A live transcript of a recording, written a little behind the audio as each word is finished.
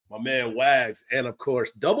my man Wags, and of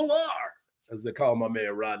course, Double R, as they call my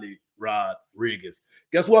man Rodney Rodriguez.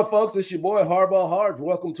 Guess what, folks? It's your boy Hardball Hardge.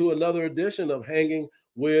 Welcome to another edition of Hanging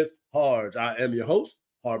with Hardge. I am your host,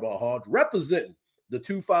 Hardball Hardge, representing the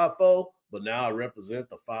 254, but now I represent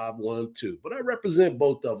the 512. But I represent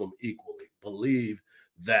both of them equally. Believe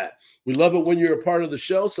that. We love it when you're a part of the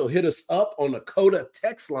show, so hit us up on the Coda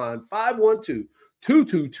text line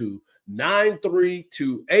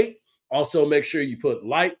 512-222-9328. Also, make sure you put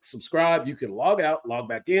like, subscribe. You can log out, log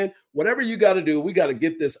back in. Whatever you got to do, we got to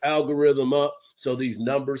get this algorithm up so these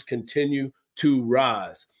numbers continue to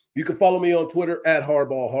rise. You can follow me on Twitter at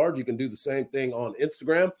HardballHard. You can do the same thing on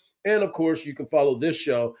Instagram. And, of course, you can follow this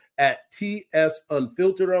show at TS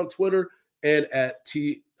Unfiltered on Twitter and at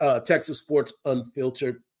Texas Sports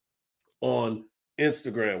Unfiltered on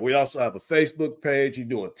Instagram. We also have a Facebook page. He's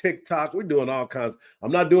doing TikTok. We're doing all kinds.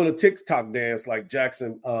 I'm not doing a TikTok dance like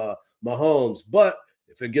Jackson Mahomes, but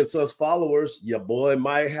if it gets us followers, your boy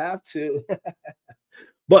might have to.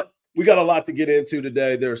 But we got a lot to get into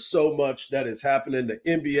today. There's so much that is happening. The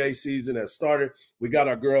NBA season has started. We got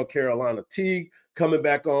our girl Carolina Teague coming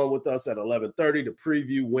back on with us at 11:30 to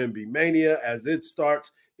preview Wemby Mania as it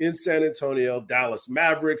starts in San Antonio. Dallas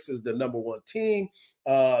Mavericks is the number one team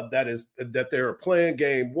that they're playing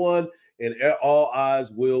game one, and all eyes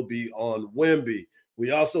will be on Wemby.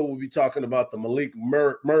 We also will be talking about the Malik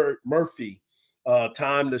Murphy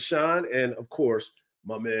time to shine, and of course,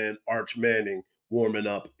 my man Arch Manning warming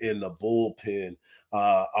up in the bullpen.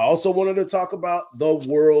 I also wanted to talk about the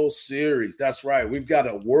World Series. That's right. We've got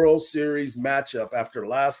a World Series matchup after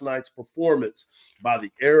last night's performance by the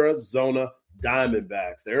Arizona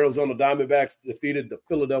Diamondbacks. The Arizona Diamondbacks defeated the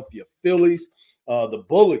Philadelphia Phillies, the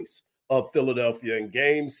Bullies of Philadelphia in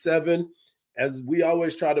Game 7. As we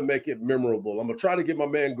always try to make it memorable. I'm going to try to get my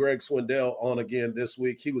man Greg Swindell on again this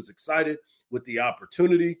week. He was excited with the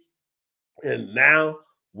opportunity, and now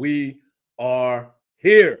we are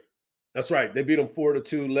here. That's right. They beat them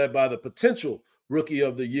 4-2, led by the potential Rookie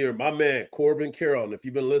of the Year, my man Corbin Carroll. And if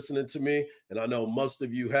you've been listening to me, and I know most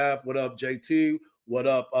of you have, what up, JT? What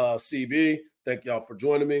up, CB? Thank y'all for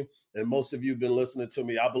joining me. And most of you have been listening to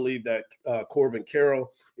me. I believe that Corbin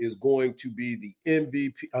Carroll is going to be the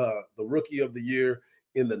MVP, the Rookie of the Year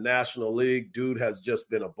in the National League. Dude has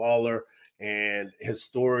just been a baller, and his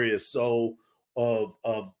story is so of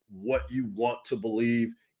what you want to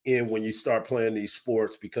believe in when you start playing these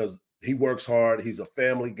sports, because he works hard. He's a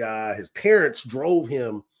family guy. His parents drove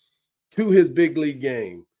him to his big league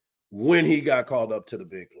game when he got called up to the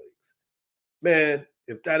big leagues. Man,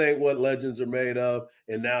 if that ain't what legends are made of,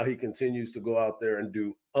 and now he continues to go out there and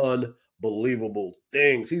do unbelievable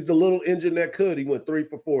things. He's the little engine that could. He went 3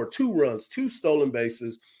 for 4, 2 runs, 2 stolen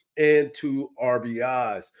bases, and 2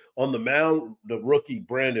 RBIs. On the mound, the rookie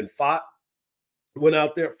Brandon Pfaadt went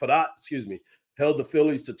out there. Held the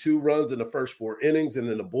Phillies to 2 runs in the first 4 innings, and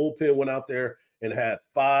then the bullpen went out there and had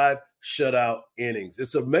 5 shutout innings.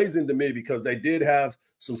 It's amazing to me because they did have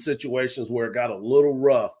some situations where it got a little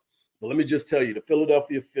rough. But let me just tell you, the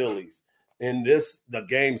Philadelphia Phillies in the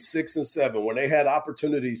game 6 and 7, when they had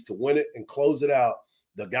opportunities to win it and close it out,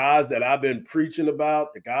 the guys that I've been preaching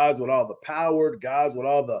about, the guys with all the power, the guys with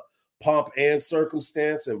all the pomp and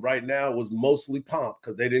circumstance, and right now it was mostly pomp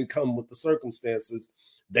because they didn't come with the circumstances.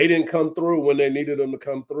 They didn't come through when they needed them to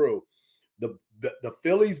come through. The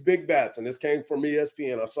Phillies' big bats, and this came from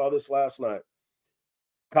ESPN. I saw this last night.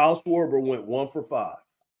 Kyle Schwarber went 1 for 5.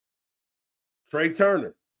 Trey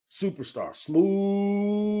Turner, superstar,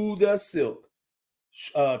 smooth as silk.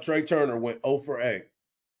 Trey Turner went 0 for 8.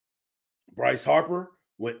 Bryce Harper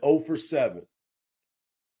went 0 for 7.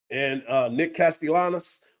 And Nick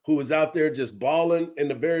Castellanos, who was out there just balling in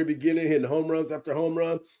the very beginning, hitting home runs after home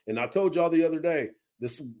run. And I told y'all the other day,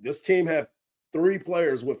 this team had 3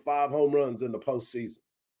 players with 5 home runs in the postseason.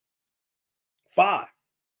 5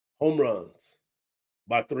 home runs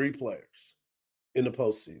by 3 players in the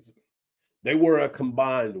postseason. They were a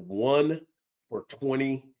combined 1 for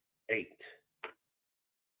 28.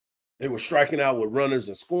 They were striking out with runners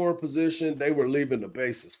in scoring position. They were leaving the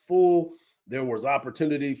bases full. There was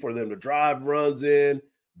opportunity for them to drive runs in.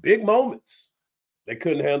 Big moments. They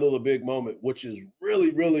couldn't handle the big moment, which is really,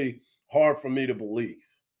 really hard for me to believe.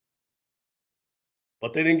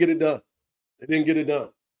 But they didn't get it done. They didn't get it done.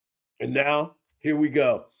 And now, here we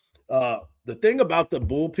go. The thing about the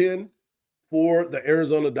bullpen for the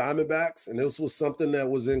Arizona Diamondbacks, and this was something that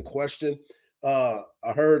was in question. I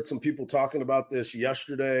heard some people talking about this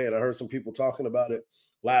yesterday, and I heard some people talking about it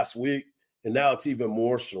last week, and now it's even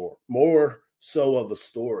more so of a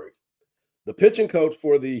story. The pitching coach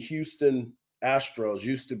for the Houston Astros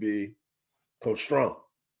used to be Coach Strong.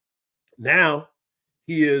 Now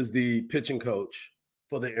he is the pitching coach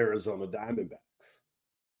for the Arizona Diamondbacks.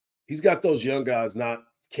 He's got those young guys not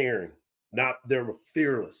caring, they were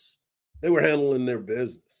fearless. They were handling their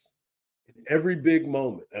business in every big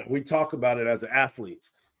moment. And we talk about it as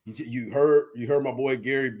athletes. You heard my boy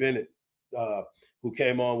Gary Bennett, who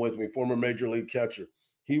came on with me, former major league catcher.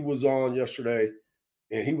 He was on yesterday,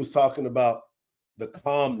 and he was talking about the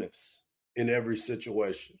calmness in every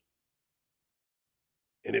situation.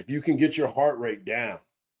 And if you can get your heart rate down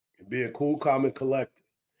and being cool, calm, and collected,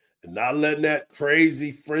 and not letting that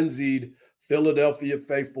crazy, frenzied Philadelphia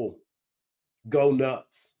faithful go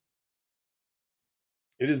nuts.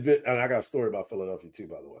 It has been, and I got a story about Philadelphia too,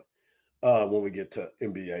 by the way, when we get to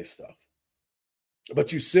NBA stuff.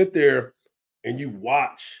 But you sit there and you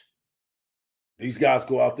watch these guys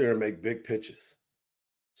go out there and make big pitches,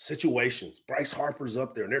 situations. Bryce Harper's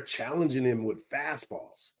up there, and they're challenging him with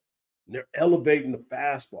fastballs. And they're elevating the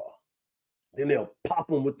fastball. Then they'll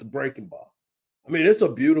pop him with the breaking ball. I mean, it's a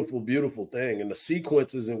beautiful, beautiful thing. And the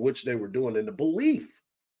sequences in which they were doing and the belief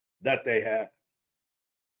that they had.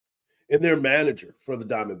 And their manager for the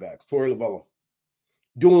Diamondbacks, Torey Lovullo,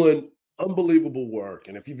 doing unbelievable work.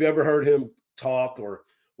 And if you've ever heard him talk or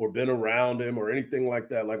been around him or anything like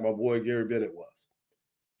that, like my boy Gary Bennett was,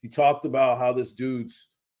 he talked about how this dude's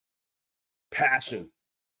passion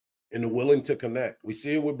and the willing to connect. We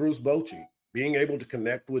see it with Bruce Bochy. Being able to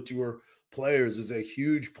connect with your players is a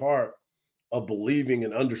huge part of believing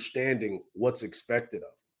and understanding what's expected of them.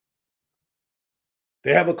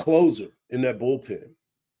 They have a closer in that bullpen,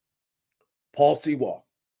 Paul Sewall.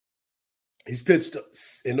 He's pitched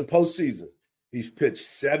in the postseason. He's pitched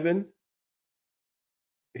 7.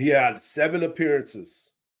 He had 7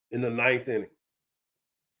 appearances in the 9th inning.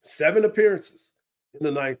 7 appearances in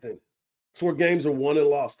the 9th inning. That's where games are won and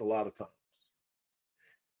lost a lot of times.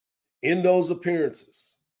 In those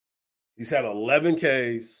appearances, he's had 11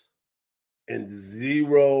 Ks and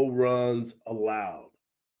 0 runs allowed.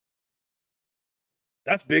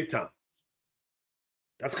 That's big time.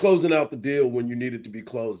 That's closing out the deal when you need it to be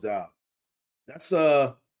closed out. That's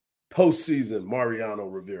postseason Mariano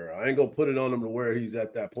Rivera. I ain't going to put it on him to where he's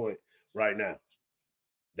at that point right now.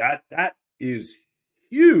 That is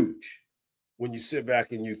huge when you sit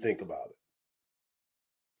back and you think about it.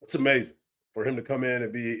 It's amazing for him to come in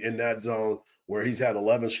and be in that zone where he's had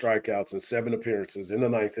 11 strikeouts and 7 appearances in the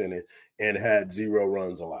 9th inning and had 0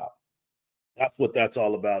 runs allowed. That's what that's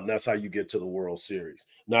all about, and that's how you get to the World Series.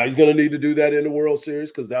 Now, he's going to need to do that in the World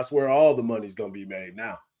Series because that's where all the money's going to be made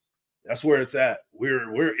now. That's where it's at.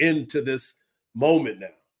 We're into this moment now.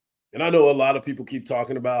 And I know a lot of people keep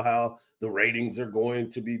talking about how the ratings are going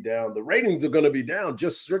to be down. The ratings are going to be down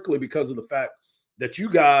just strictly because of the fact that you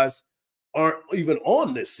guys aren't even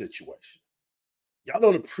on this situation. Y'all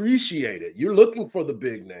don't appreciate it. You're looking for the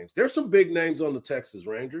big names. There's some big names on the Texas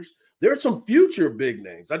Rangers. There's some future big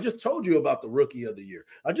names. I just told you about the Rookie of the Year.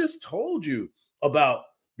 I just told you about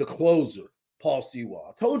the closer, Paul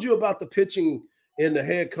Sewall. I told you about the pitching and the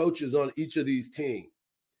head coaches on each of these teams.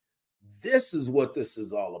 This is what this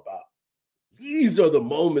is all about. These are the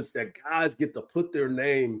moments that guys get to put their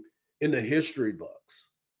name in the history books.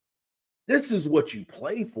 This is what you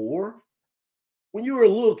play for. When you were a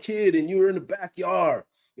little kid and you were in the backyard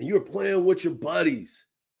and you were playing with your buddies,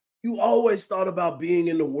 you always thought about being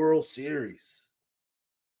in the World Series.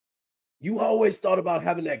 You always thought about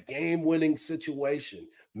having that game-winning situation,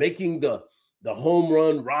 making the home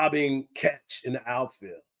run robbing catch in the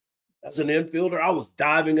outfield. As an infielder, I was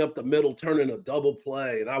diving up the middle, turning a double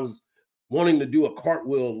play, and I was wanting to do a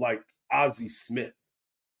cartwheel like Ozzie Smith.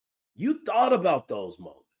 You thought about those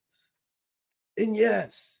moments. And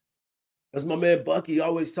yes, as my man Bucky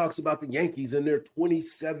always talks about the Yankees and their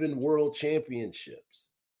 27 world championships.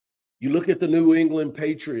 You look at the New England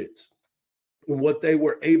Patriots and what they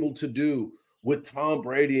were able to do with Tom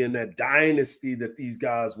Brady and that dynasty that these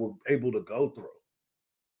guys were able to go through.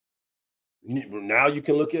 Now you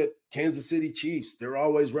can look at Kansas City Chiefs. They're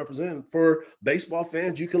always represented. For baseball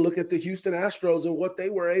fans, you can look at the Houston Astros and what they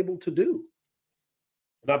were able to do.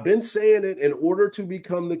 And I've been saying it, in order to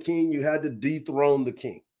become the king, you had to dethrone the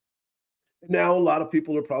king. Now, a lot of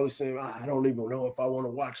people are probably saying, I don't even know if I want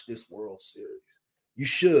to watch this World Series. You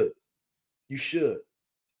should. You should.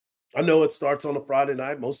 I know it starts on a Friday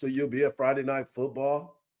night. Most of you will be at Friday night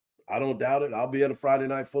football. I don't doubt it. I'll be at a Friday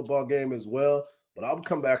night football game as well, but I'll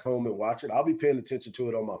come back home and watch it. I'll be paying attention to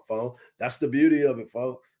it on my phone. That's the beauty of it,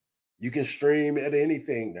 folks. You can stream at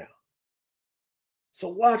anything now. So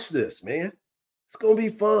watch this, man. It's going to be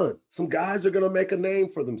fun. Some guys are going to make a name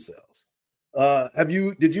for themselves.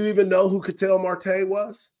 Did you even know who Ketel Marte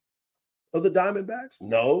was of the Diamondbacks?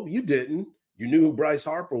 No, you didn't. You knew who Bryce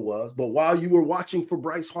Harper was, but while you were watching for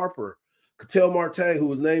Bryce Harper, Ketel Marte, who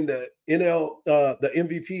was named the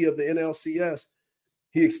MVP of the NLCS,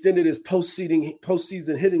 he extended his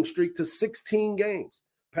postseason hitting streak to 16 games,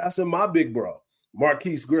 passing my big bro,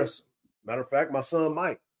 Marquise Grissom. Matter of fact, my son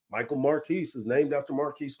Michael Marquise, is named after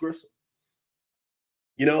Marquise Grissom.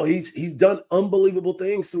 You know, he's done unbelievable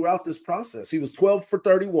things throughout this process. He was 12 for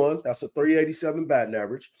 31. That's a 387 batting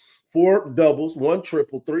average, 4 doubles, 1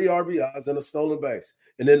 triple, 3 RBIs, and a stolen base.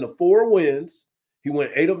 And in the 4 wins, he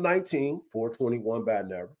went 8 of 19, 421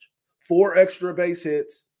 batting average, 4 extra base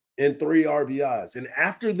hits, and 3 RBIs. And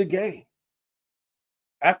after the game,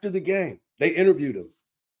 they interviewed him.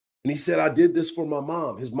 And he said, I did this for my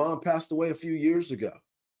mom. His mom passed away a few years ago.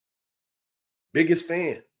 Biggest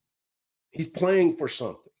fan. He's playing for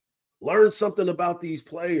something. Learn something about these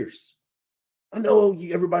players. I know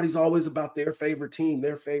everybody's always about their favorite team.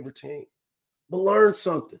 But learn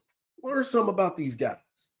something. Learn something about these guys.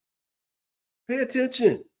 Pay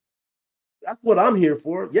attention. That's what I'm here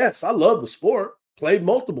for. Yes, I love the sport. Played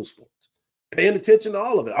multiple sports. Paying attention to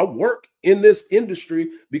all of it. I work in this industry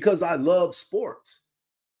because I love sports.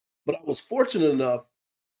 But I was fortunate enough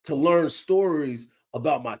to learn stories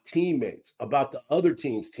about my teammates, about the other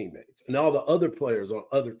team's teammates, and all the other players on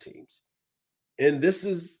other teams. And this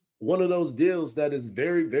is one of those deals that is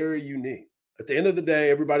very, very unique. At the end of the day,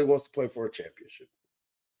 everybody wants to play for a championship.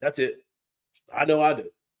 That's it. I know I do.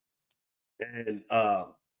 And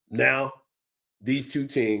now these two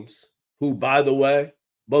teams, who, by the way,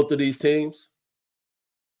 both of these teams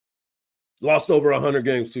lost over 100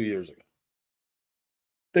 games 2 years ago.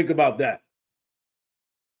 Think about that.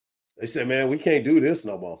 They said, man, we can't do this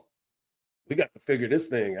no more. We got to figure this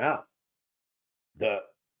thing out. The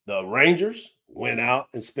Rangers went out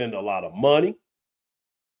and spent a lot of money.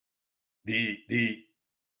 The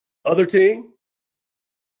other team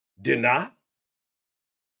did not.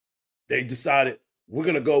 They decided we're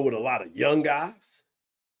going to go with a lot of young guys.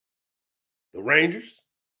 The Rangers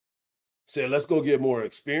said, let's go get more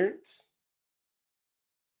experience.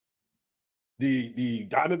 The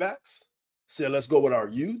Diamondbacks said, let's go with our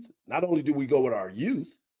youth. Not only do we go with our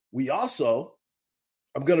youth, we also,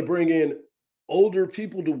 I'm going to bring in older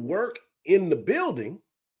people to work in the building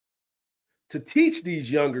to teach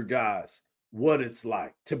these younger guys what it's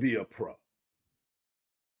like to be a pro.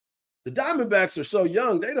 The Diamondbacks are so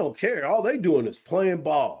young, they don't care. All they doing is playing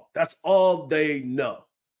ball. That's all they know.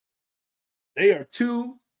 They are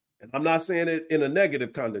too, and I'm not saying it in a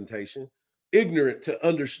negative connotation, ignorant to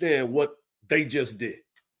understand what they just did.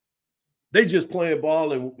 They just playing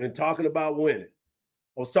ball and talking about winning.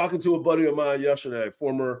 I was talking to a buddy of mine yesterday,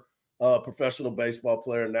 former professional baseball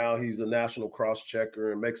player. Now he's a national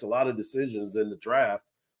cross-checker and makes a lot of decisions in the draft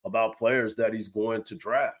about players that he's going to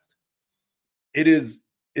draft. It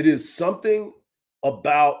is something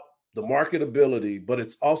about the marketability, but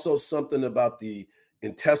it's also something about the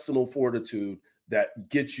intestinal fortitude that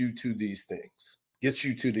gets you to these things, gets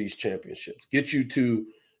you to these championships, gets you to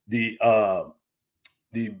the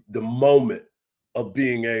moment of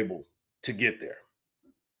being able to get there.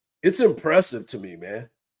 It's impressive to me, man.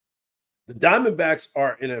 The Diamondbacks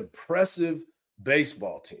are an impressive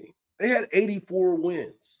baseball team. They had 84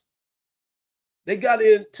 wins. They got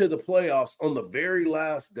into the playoffs on the very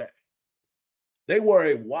last day. They were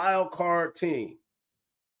a wild card team.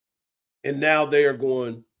 And now they are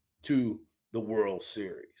going to the World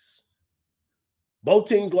Series. Both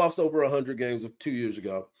teams lost over 100 games 2 years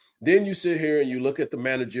ago. Then you sit here and you look at the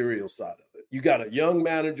managerial side of it. You got a young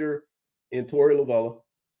manager in Torey Lovullo,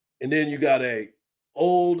 and then you got a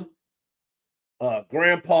old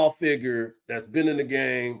grandpa figure that's been in the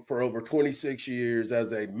game for over 26 years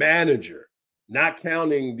as a manager, not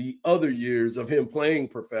counting the other years of him playing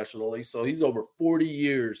professionally. So he's over 40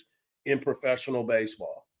 years in professional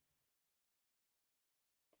baseball.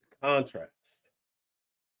 Contrast.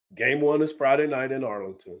 Game 1 is Friday night in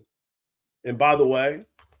Arlington. And by the way,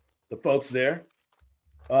 the folks there,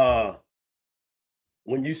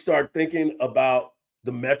 when you start thinking about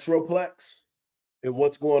the Metroplex and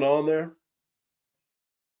what's going on there,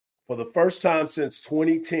 for the first time since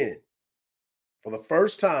 2010,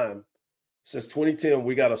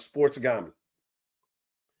 we got a sports gamut.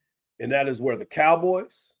 And that is where the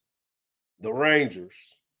Cowboys, the Rangers,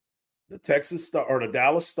 the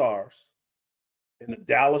Dallas Stars, and the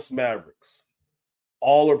Dallas Mavericks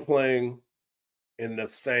all are playing in the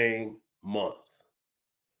same month.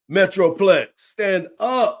 Metroplex, stand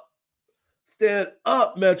up. Stand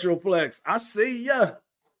up, Metroplex. I see ya.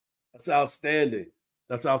 That's outstanding.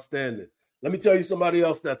 Let me tell you somebody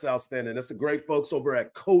else that's outstanding. That's the great folks over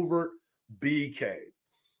at Covert Bee Cave.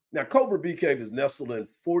 Now, Cobra Bee Cave is nestled in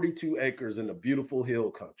 42 acres in the beautiful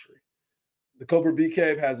hill country. The Cobra Bee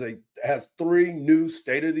Cave has 3 new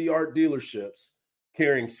state-of-the-art dealerships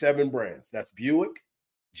carrying 7 brands. That's Buick,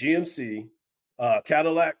 GMC,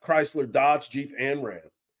 Cadillac, Chrysler, Dodge, Jeep, and Ram.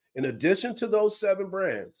 In addition to those 7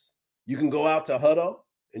 brands, you can go out to Hutto,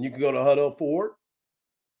 and you can go to Hutto Ford,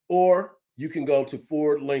 or you can go to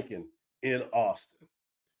Ford Lincoln in Austin.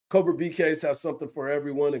 Cobra Bee Caves has something for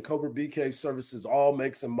everyone, and Cobra Bee Cave services all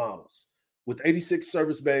makes and models. With 86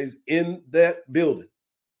 service bays in that building,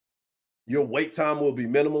 your wait time will be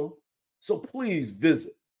minimal. So please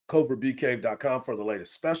visit cobrabcave.com for the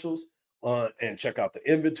latest specials and check out the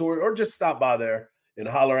inventory, or just stop by there and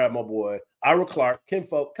holler at my boy, Ira Clark,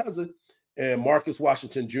 kinfolk, cousin, and Marcus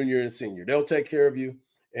Washington Jr. and Sr. They'll take care of you,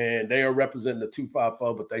 and they are representing the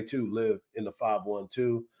 254, but they too live in the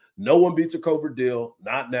 512. No one beats a Cobra deal,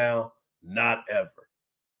 not now, not ever.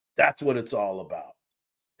 That's what it's all about.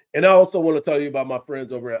 And I also want to tell you about my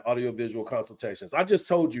friends over at Audiovisual Consultations. I just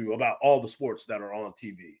told you about all the sports that are on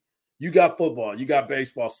TV. You got football, you got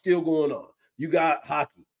baseball still going on. You got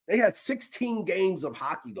hockey. They had 16 games of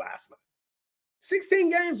hockey last night. 16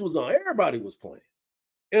 games was on. Everybody was playing.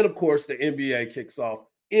 And of course, the NBA kicks off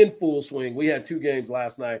in full swing. We had 2 games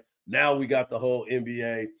last night. Now we got the whole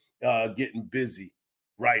NBA getting busy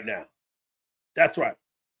right now. That's right.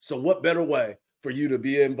 So what better way for you to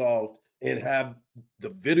be involved and have the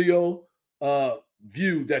video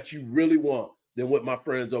view that you really want than with my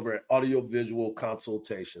friends over at Audiovisual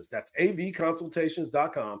Consultations. That's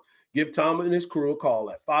avconsultations.com. Give Tom and his crew a call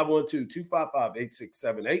at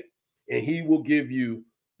 512-255-8678, and he will give you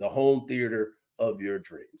the home theater of your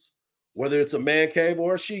dreams. Whether it's a man cave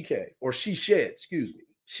or a she cave, or she shed.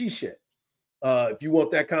 If you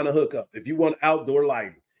want that kind of hookup, if you want outdoor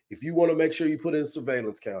lighting, if you want to make sure you put in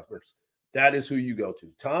surveillance cameras, that is who you go to.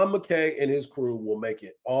 Tom McKay and his crew will make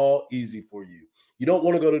it all easy for you. You don't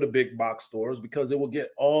want to go to the big box stores because it will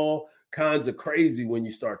get all kinds of crazy when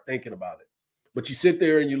you start thinking about it. But you sit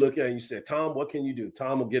there and you look at it and you say, Tom, what can you do?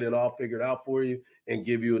 Tom will get it all figured out for you and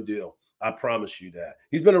give you a deal. I promise you that.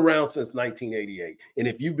 He's been around since 1988. And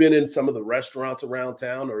if you've been in some of the restaurants around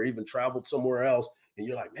town or even traveled somewhere else and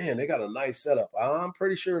you're like, man, they got a nice setup, I'm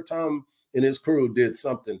pretty sure Tom and his crew did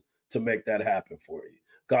something to make that happen for you.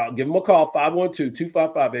 Give them a call,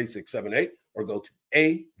 512-255-8678, or go to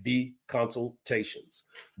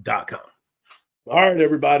avconsultations.com. All right,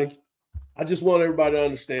 everybody. I just want everybody to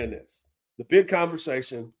understand this. The big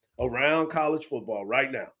conversation around college football right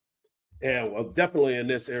now, and well, definitely in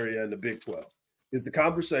this area in the Big 12, is the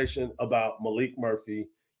conversation about Malik Murphy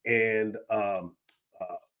and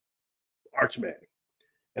Arch Manning.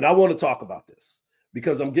 And I want to talk about this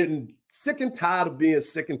because I'm getting sick and tired of being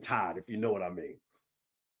sick and tired, if you know what I mean.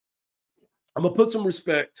 I'm going to put some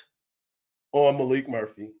respect on Malik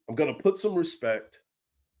Murphy. I'm going to put some respect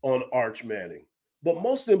on Arch Manning. But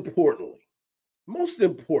most importantly, I'm going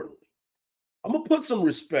to put some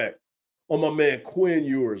respect on my man Quinn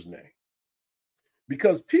Ewers' name.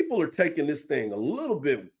 Because people are taking this thing a little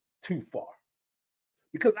bit too far.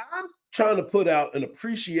 Because I'm trying to put out an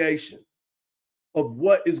appreciation of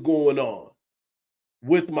what is going on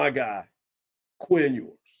with my guy, Quinn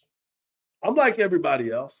Ewers. I'm like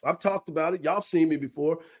everybody else. I've talked about it. Y'all seen me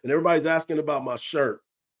before, and everybody's asking about my shirt.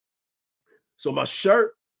 So my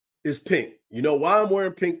shirt is pink. You know why I'm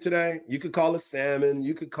wearing pink today? You could call it salmon.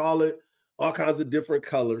 You could call it all kinds of different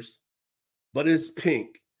colors, but it's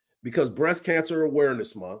pink because Breast Cancer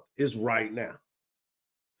Awareness Month is right now.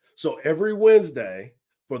 So every Wednesday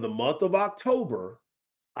for the month of October,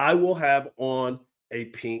 I will have on a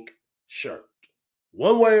pink shirt.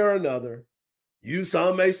 One way or another.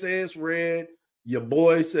 Some may say it's red. Your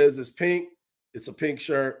boy says it's pink. It's a pink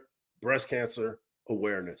shirt. Breast Cancer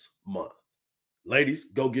Awareness Month. Ladies,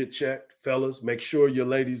 go get checked. Fellas, make sure your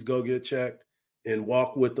ladies go get checked and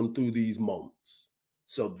walk with them through these moments.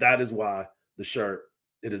 So that is why the shirt,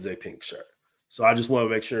 it is a pink shirt. So I just want to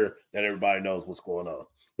make sure that everybody knows what's going on.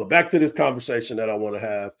 But back to this conversation that I want to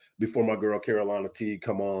have before my girl Carolina T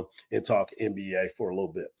come on and talk NBA for a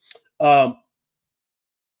little bit.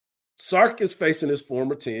 Sark is facing his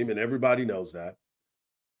former team, and everybody knows that.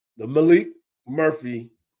 The Malik Murphy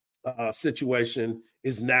situation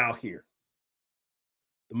is now here.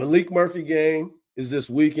 The Malik Murphy game is this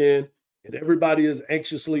weekend, and everybody is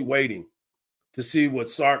anxiously waiting to see what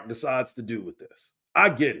Sark decides to do with this. I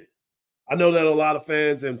get it. I know that a lot of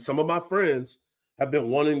fans and some of my friends have been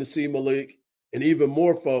wanting to see Malik, and even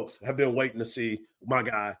more folks have been waiting to see my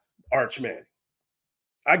guy, Arch Manning.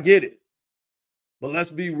 I get it. But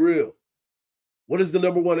let's be real. What is the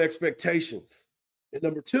number one expectations? And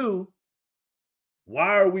number two,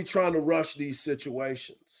 why are we trying to rush these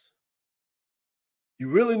situations? you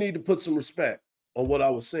really need to put some respect on what I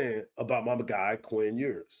was saying about my guy, Quinn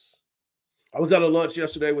Ewers. I was at a lunch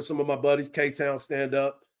yesterday with some of my buddies, K-Town Stand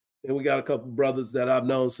Up, and we got a couple brothers that I've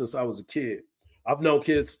known since I was a kid. I've known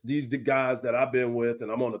kids, these the guys that I've been with,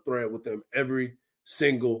 and I'm on a thread with them every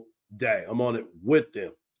single day. I'm on it with them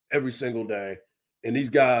every single day. And these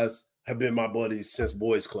guys have been my buddies since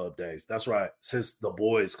Boys Club days. That's right, since the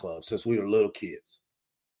Boys Club, since we were little kids.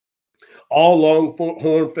 All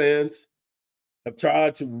Longhorn fans have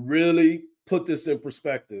tried to really put this in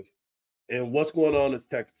perspective and what's going on in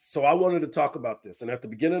Texas. So I wanted to talk about this. And at the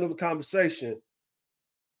beginning of the conversation,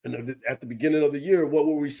 and at the beginning of the year, what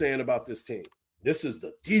were we saying about this team? This is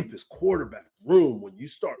the deepest quarterback room when you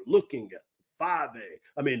start looking at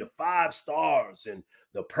the 5 stars and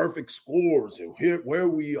the perfect scores and where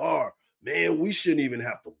we are. Man, we shouldn't even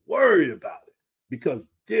have to worry about it because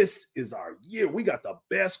this is our year. We got the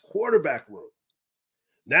best quarterback room.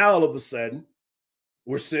 Now, all of a sudden,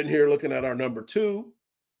 we're sitting here looking at our number 2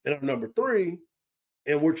 and our number 3,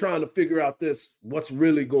 and we're trying to figure out what's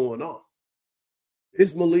really going on.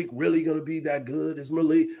 Is Malik really going to be that good? Is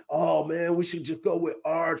Malik, oh, man, we should just go with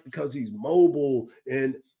Hardge because he's mobile.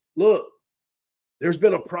 And look, there's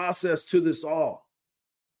been a process to this all.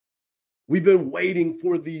 We've been waiting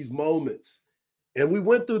for these moments. And we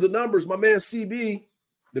went through the numbers. My man CB,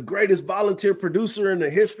 the greatest volunteer producer in the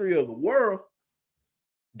history of the world,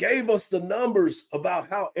 gave us the numbers about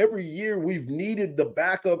how every year we've needed the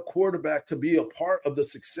backup quarterback to be a part of the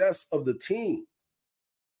success of the team.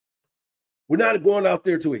 We're not going out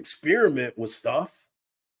there to experiment with stuff.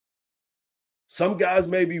 Some guys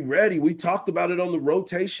may be ready. We talked about it on the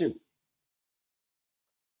rotation.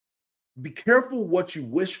 Be careful what you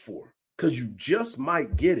wish for because you just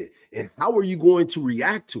might get it. And how are you going to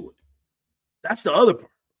react to it? That's the other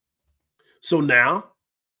part. So now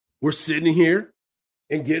we're sitting here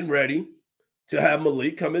and getting ready to have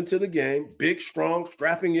Malik come into the game. Big, strong,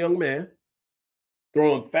 strapping young man,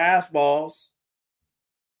 throwing fastballs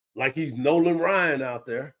like he's Nolan Ryan out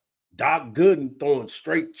there. Doc Gooden throwing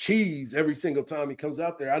straight cheese every single time he comes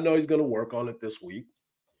out there. I know he's going to work on it this week.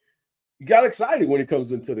 You got excited when he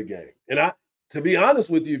comes into the game. And to be honest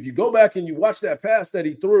with you, if you go back and you watch that pass that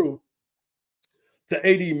he threw to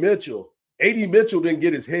A.D. Mitchell didn't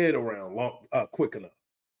get his head around quick enough.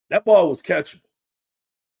 That ball was catchable.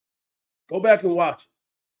 Go back and watch it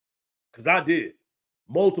because I did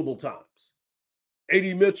multiple times.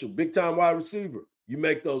 A.D. Mitchell, big-time wide receiver. You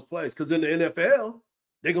make those plays because in the NFL,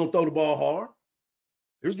 they're going to throw the ball hard.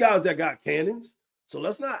 There's guys that got cannons. So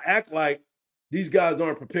let's not act like these guys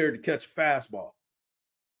aren't prepared to catch a fastball.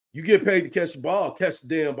 You get paid to catch the ball, catch the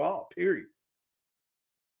damn ball, period.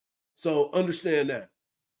 So understand that.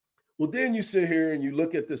 Well, then you sit here and you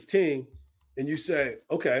look at this team and you say,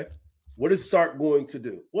 okay, what is Sark going to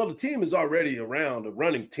do? Well, the team is already around a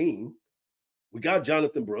running team. We got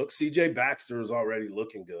Jonathan Brooks. C.J. Baxter is already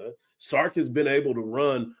looking good. Sark has been able to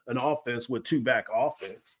run an offense with 2-back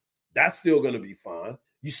offense. That's still going to be fine.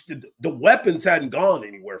 The weapons hadn't gone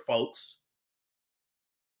anywhere, folks.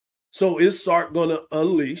 So is Sark going to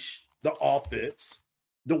unleash the offense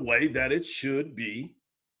the way that it should be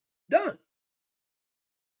done?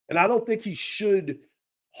 And I don't think he should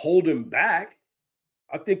hold him back.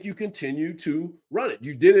 I think you continue to run it.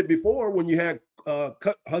 You did it before when you had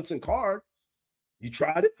Hudson Card. You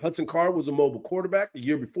tried it. Hudson Card was a mobile quarterback. The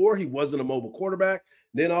year before, he wasn't a mobile quarterback.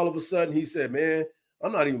 Then all of a sudden, he said, man,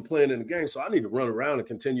 I'm not even playing in the game, so I need to run around and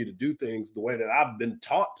continue to do things the way that I've been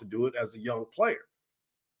taught to do it as a young player.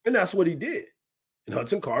 And that's what he did. And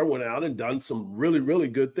Hudson Card went out and done some really, really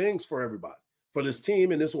good things for everybody, for this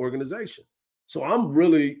team and this organization. So I'm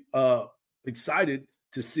really excited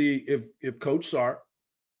to see if Coach Sark,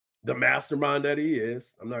 the mastermind that he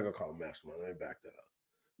is, I'm not going to call him mastermind, let me back that up,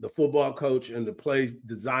 the football coach and the play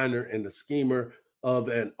designer and the schemer of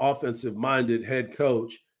an offensive-minded head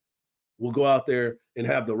coach will go out there and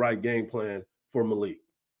have the right game plan for Malik.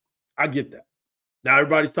 I get that. Now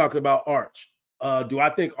everybody's talking about Arch. Do I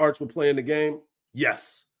think Arch will play in the game?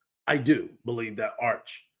 Yes, I do believe that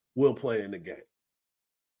Arch will play in the game.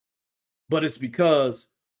 But it's because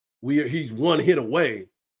he's one hit away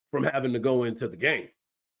from having to go into the game.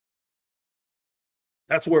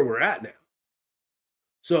 That's where we're at now.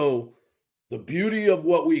 So the beauty of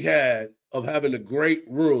what we had of having a great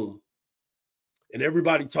room and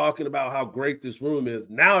everybody talking about how great this room is,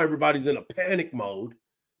 now everybody's in a panic mode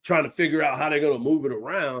trying to figure out how they're going to move it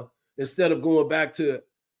around instead of going back to,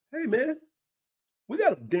 hey, man, we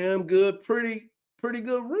got a damn good, pretty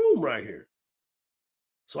good room right here.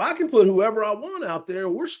 So I can put whoever I want out there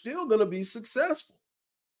and we're still going to be successful.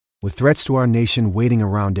 With threats to our nation waiting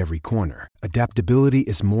around every corner, adaptability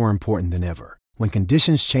is more important than ever. When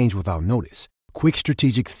conditions change without notice, quick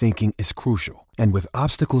strategic thinking is crucial. And with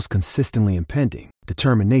obstacles consistently impending,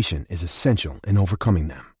 determination is essential in overcoming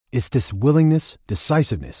them. It's this willingness,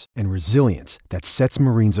 decisiveness, and resilience that sets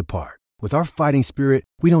Marines apart. With our fighting spirit,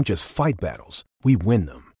 we don't just fight battles, we win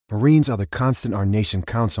them. Marines are the constant our nation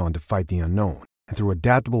counts on to fight the unknown. And through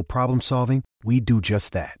adaptable problem solving, we do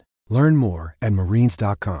just that. Learn more at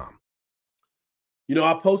marines.com. You know,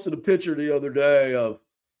 I posted a picture the other day of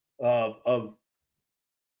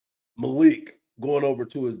Malik going over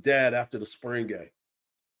to his dad after the spring game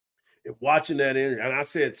and watching that energy. And I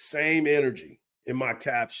said same energy in my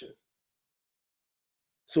caption.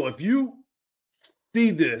 So if you see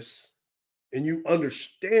this and you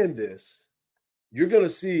understand this, you're going to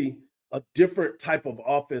see a different type of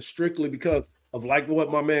offense strictly because of like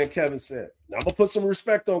what my man Kevin said. Now I'm going to put some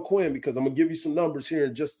respect on Quinn because I'm going to give you some numbers here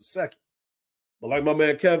in just a second. But like my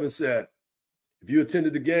man Kevin said, if you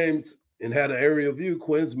attended the games and had an aerial view,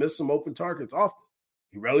 Quinn's missed some open targets often.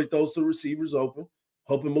 He rarely throws to receivers open,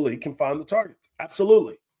 hoping Malik can find the targets.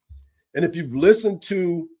 Absolutely. And if you've listened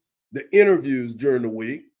to the interviews during the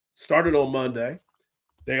week, started on Monday,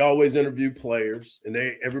 they always interview players, and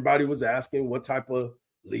everybody was asking what type of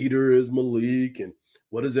leader is Malik and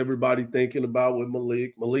what is everybody thinking about with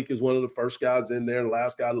Malik. Malik is one of the first guys in there, the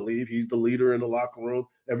last guy to leave. He's the leader in the locker room.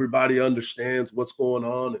 Everybody understands what's going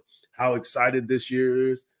on and how excited this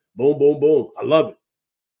year is. Boom, boom, boom. I love it.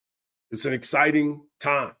 It's an exciting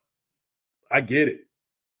time. I get it.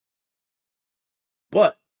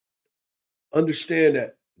 But understand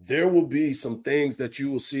that there will be some things that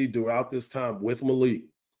you will see throughout this time with Malik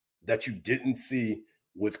that you didn't see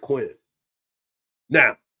with Quinn.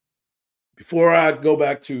 Now, before I go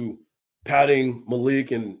back to patting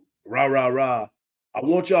Malik and rah, rah, rah, I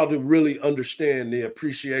want y'all to really understand the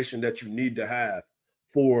appreciation that you need to have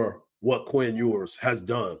for what Quinn Ewers has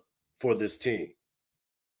done for this team.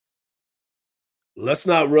 Let's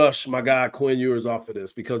not rush my guy Quinn Ewers off of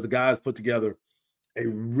this because the guy's put together a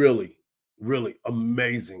really, really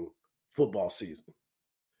amazing football season.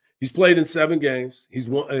 He's played in 7 games. He's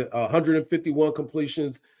won 151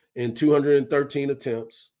 completions in 213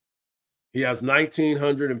 attempts. He has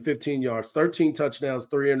 1,915 yards, 13 touchdowns,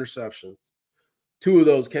 3 interceptions. 2 of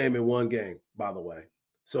those came in 1 game, by the way.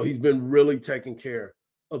 So he's been really taking care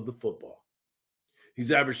of the football. He's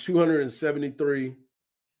averaged 273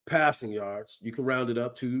 passing yards. You can round it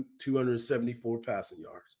up to 274 passing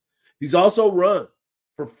yards. He's also run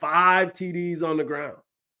for 5 TDs on the ground.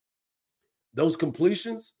 Those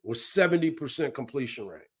completions were 70% completion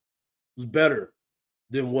rate. It was better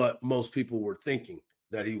than what most people were thinking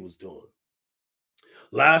that he was doing.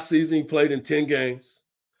 Last season, he played in 10 games,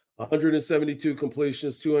 172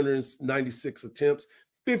 completions, 296 attempts,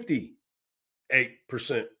 58%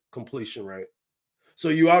 completion rate. So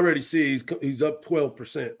you already see he's up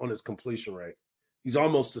 12% on his completion rate. He's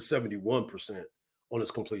almost to 71% on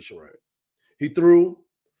his completion rate. He threw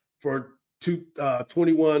for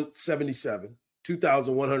 2,177,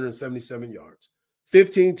 2,177 yards,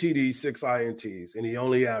 15 TDs, 6 INTs, and he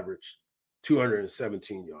only averaged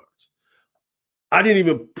 217 yards. I didn't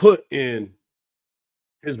even put in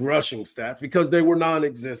his rushing stats because they were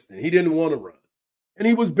non-existent. He didn't want to run. And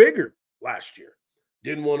he was bigger last year.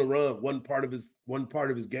 Didn't want to run. One part of his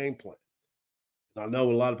game plan. And I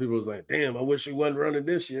know a lot of people was like, damn, I wish he wasn't running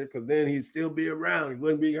this year because then he'd still be around. He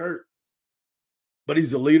wouldn't be hurt. But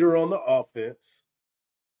he's a leader on the offense.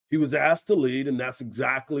 He was asked to lead, and that's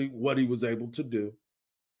exactly what he was able to do.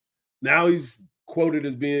 Now he's quoted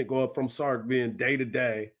as being going from Sark being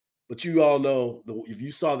day-to-day. But you all know, if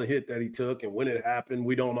you saw the hit that he took and when it happened,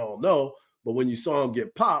 we don't all know. But when you saw him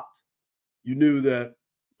get popped, you knew that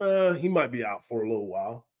he might be out for a little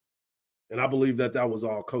while. And I believe that was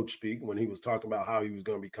all coach speak when he was talking about how he was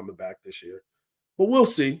going to be coming back this year. But we'll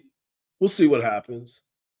see. We'll see what happens.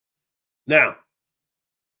 Now,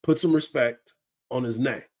 put some respect on his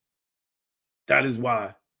name. That is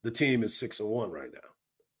why the team is 6-1 right now.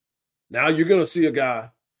 Now you're going to see a guy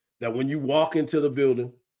that when you walk into the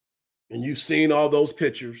building and you've seen all those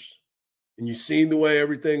pictures and you've seen the way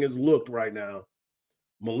everything has looked right now,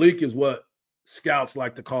 Malik is what scouts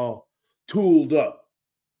like to call tooled up.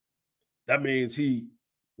 That means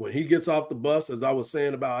when he gets off the bus, as I was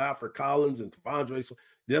saying about Alfred Collins and Tavondre,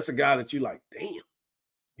 that's a guy that you like, damn.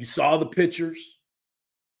 You saw the pictures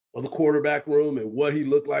of the quarterback room and what he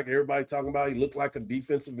looked like. Everybody talking about he looked like a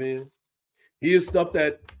defensive end. He is stuff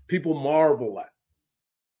that people marvel at.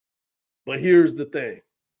 But here's the thing.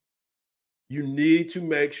 You need to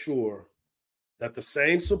make sure that the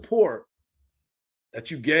same support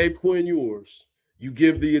that you gave Quinn Ewers, you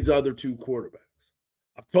give these other 2 quarterbacks.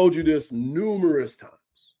 I've told you this numerous times.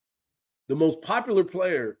 the most popular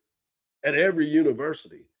player at every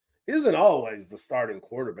university isn't always the starting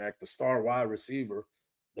quarterback, the star wide receiver,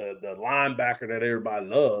 the linebacker that everybody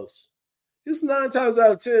loves. It's 9 times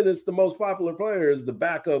out of 10, it's the most popular player is the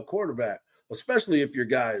backup quarterback, especially if your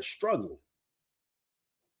guy is struggling.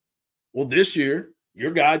 Well, this year,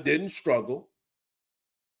 your guy didn't struggle,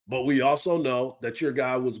 but we also know that your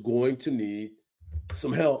guy was going to need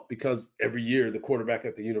some help because every year the quarterback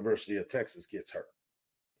at the University of Texas gets hurt.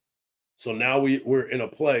 So now we're in a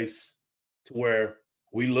place to where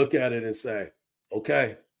we look at it and say,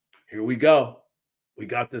 okay, here we go. We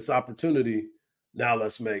got this opportunity. Now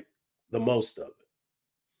let's make the most of it.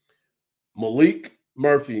 Malik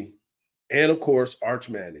Murphy and, of course, Arch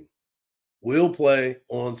Manning will play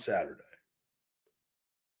on Saturday.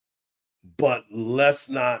 But let's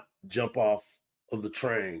not jump off of the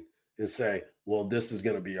train and say, well, this is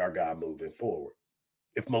going to be our guy moving forward.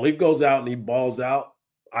 If Malik goes out and he balls out,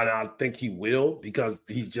 and I think he will because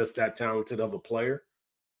he's just that talented of a player,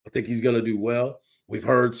 I think he's going to do well. We've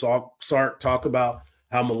heard Sark talk about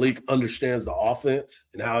how Malik understands the offense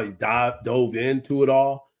and how he's dove into it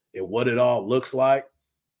all and what it all looks like.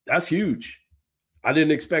 That's huge. I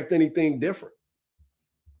didn't expect anything different.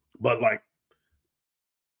 But, like,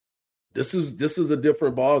 this is a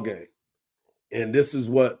different ball game. And this is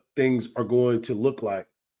what things are going to look like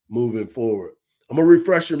moving forward. I'm going to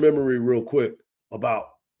refresh your memory real quick about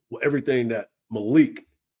everything that Malik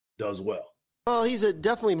does well. Well,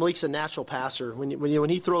 Malik's a natural passer. When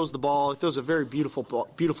he throws the ball, he throws a very beautiful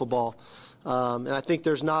ball. And I think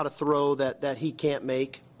there's not a throw that he can't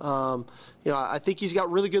make. I think he's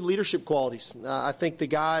got really good leadership qualities. I think the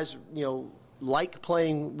guys, like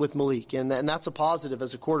playing with Malik, and that's a positive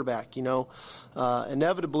as a quarterback.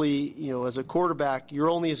 Inevitably, as a quarterback, you're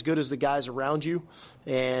only as good as the guys around you,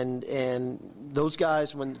 and those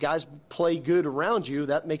guys, when guys play good around you,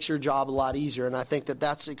 that makes your job a lot easier. And I think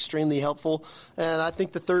that's extremely helpful. And I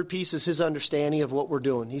think the third piece is his understanding of what we're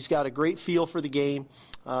doing. He's got a great feel for the game.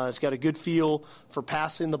 He's got a good feel for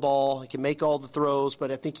passing the ball. He can make all the throws,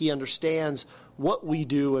 but I think he understands what we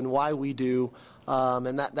do and why we do,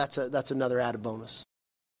 and that's another added bonus.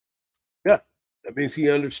 Yeah, that means he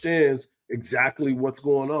understands exactly what's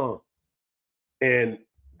going on, and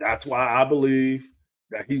that's why I believe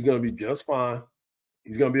that he's going to be just fine.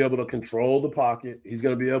 He's going to be able to control the pocket. He's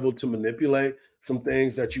going to be able to manipulate some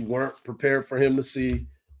things that you weren't prepared for him to see,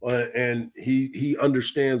 and he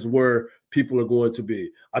understands where people are going to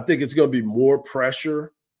be. I think it's going to be more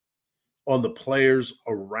pressure on the players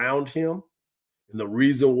around him. And the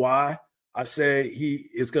reason why I say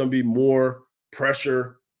it's going to be more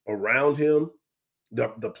pressure around him,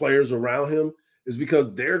 the players around him, is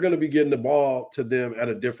because they're going to be getting the ball to them at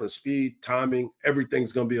a different speed, timing.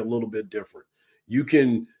 Everything's going to be a little bit different. You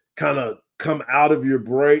can kind of come out of your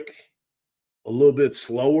break a little bit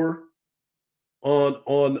slower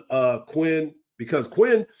on Quinn, because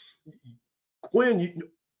Quinn,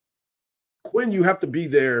 you have to be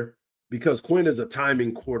there because Quinn is a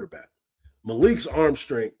timing quarterback. Malik's arm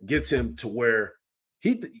strength gets him to where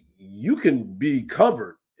you can be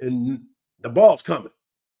covered and the ball's coming.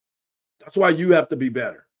 That's why you have to be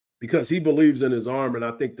better, because he believes in his arm, and I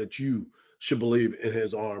think that you should believe in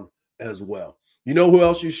his arm as well. You know who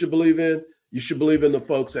else you should believe in? You should believe in the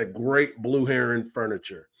folks at Great Blue Heron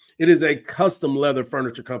Furniture. It is a custom leather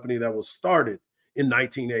furniture company that was started in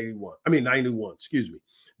 91, excuse me.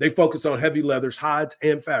 They focus on heavy leathers, hides,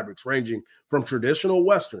 and fabrics ranging from traditional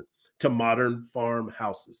Western to modern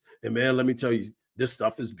farmhouses. And man, let me tell you, this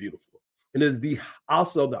stuff is beautiful. And is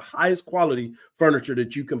also the highest quality furniture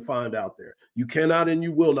that you can find out there. You cannot and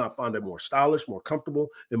you will not find a more stylish, more comfortable,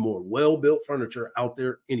 and more well-built furniture out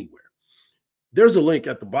there anywhere. There's a link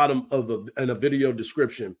at the bottom of in a video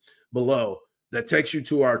description below that takes you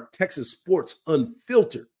to our Texas Sports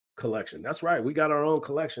Unfiltered collection. That's right. We got our own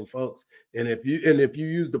collection, folks. And if you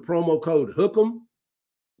use the promo code HOOK'em,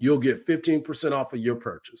 you'll get 15% off of your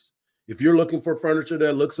purchase. If you're looking for furniture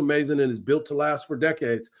that looks amazing and is built to last for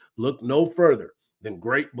decades, look no further than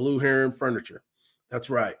Great Blue Heron Furniture. That's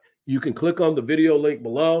right. You can click on the video link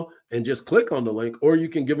below and just click on the link, or you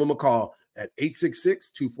can give them a call at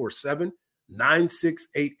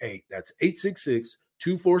 866-247-9688. That's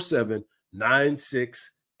 866-247-9688.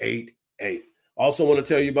 Also want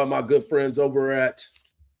to tell you about my good friends over at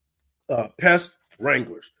Pest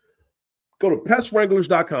Wranglers. Go to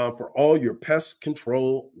pestwranglers.com for all your pest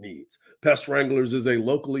control needs. Pest Wranglers is a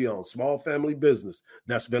locally owned small family business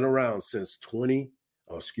that's been around since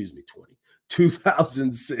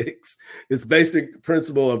 2006. Its basic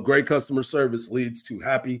principle of great customer service leads to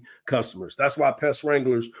happy customers. That's why Pest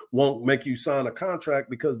Wranglers won't make you sign a contract,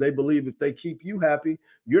 because they believe if they keep you happy,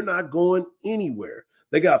 you're not going anywhere.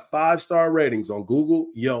 They got 5-star ratings on Google,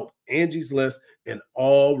 Yelp, Angie's List, and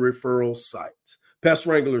all referral sites. Pest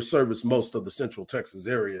Wranglers service most of the Central Texas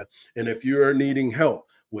area. And if you're needing help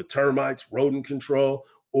with termites, rodent control,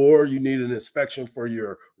 or you need an inspection for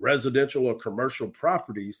your residential or commercial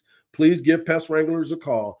properties, please give Pest Wranglers a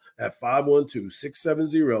call at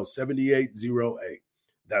 512-670-7808.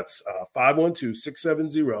 That's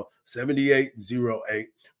 512-670-7808,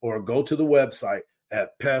 or go to the website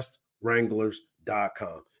at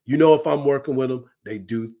pestwranglers.com. You know, if I'm working with them, they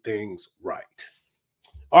do things right.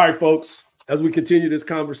 All right, folks, as we continue this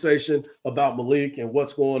conversation about Malik and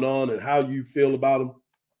what's going on and how you feel about him,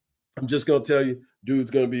 I'm just going to tell you,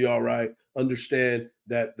 dude's going to be all right. Understand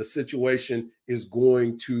that the situation is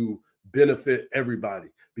going to benefit everybody,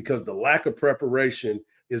 because the lack of preparation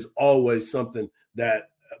is always something that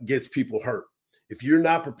gets people hurt. If you're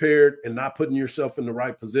not prepared and not putting yourself in the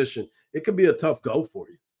right position, it can be a tough go for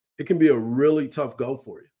you. It can be a really tough go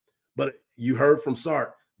for you. But you heard from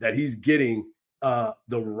Sark that he's getting the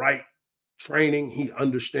right training. He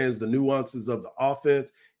understands the nuances of the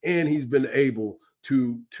offense, and he's been able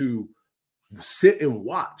to sit and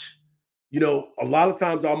watch. You know, a lot of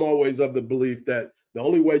times I'm always of the belief that the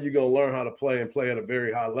only way you're going to learn how to play and play at a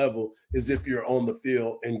very high level is if you're on the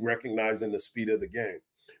field and recognizing the speed of the game.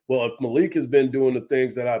 Well, if Malik has been doing the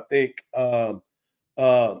things that I think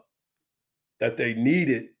that they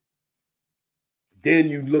needed, then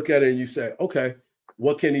you look at it and you say, okay,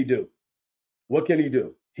 what can he do? What can he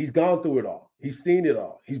do? He's gone through it all. He's seen it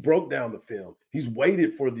all. He's broke down the film. He's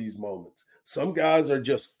waited for these moments. Some guys are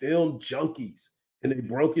just film junkies, and they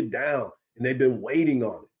broke it down, and they've been waiting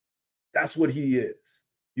on it. That's what he is.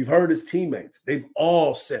 You've heard his teammates. They've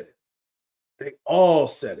all said it. They all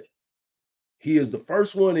said it. He is the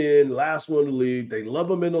first one in, last one to leave. They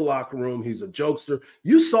love him in the locker room. He's a jokester.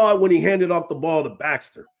 You saw it when he handed off the ball to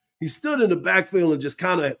Baxter. He stood in the backfield and just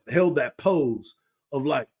kind of held that pose of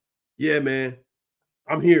like, yeah, man,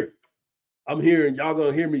 I'm here. I'm here, and y'all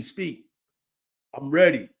going to hear me speak. I'm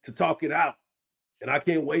ready to talk it out, and I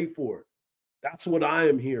can't wait for it. That's what I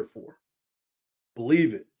am here for.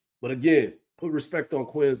 Believe it. But again, put respect on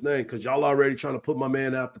Quinn's name, because y'all already trying to put my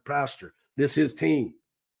man out the pasture. This is his team.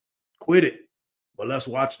 Quit it. But let's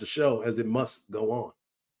watch the show, as it must go on.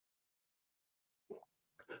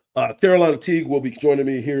 Carolina Teague will be joining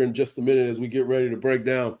me here in just a minute as we get ready to break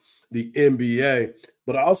down the NBA.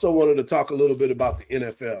 But I also wanted to talk a little bit about the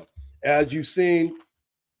NFL. As you've seen,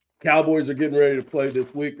 Cowboys are getting ready to play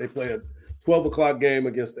this week. They play a 12 o'clock game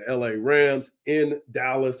against the LA Rams in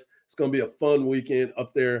Dallas. It's going to be a fun weekend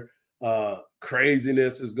up there.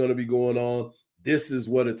 Craziness is going to be going on. This is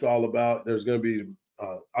what it's all about. There's going to be,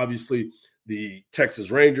 obviously, the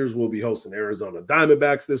Texas Rangers will be hosting Arizona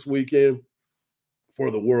Diamondbacks this weekend for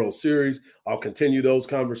the World Series. I'll continue those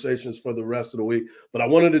conversations for the rest of the week. But I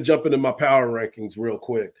wanted to jump into my power rankings real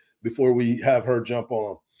quick before we have her jump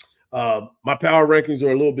on. My power rankings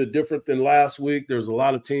are a little bit different than last week. There's a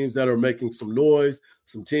lot of teams that are making some noise,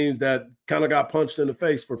 some teams that kind of got punched in the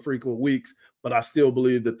face for frequent weeks, but I still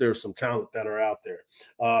believe that there's some talent that are out there.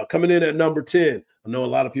 Coming in at number 10, I know a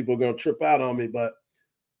lot of people are going to trip out on me, but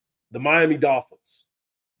the Miami Dolphins.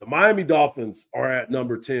 The Miami Dolphins are at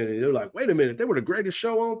number 10, and they're like, wait a minute, they were the greatest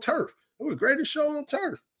show on turf. They were the greatest show on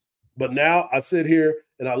turf. But now I sit here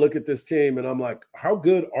and I look at this team, and I'm like, how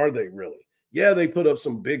good are they really? Yeah, they put up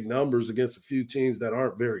some big numbers against a few teams that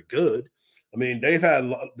aren't very good. I mean,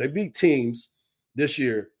 they beat teams this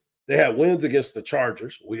year. They had wins against the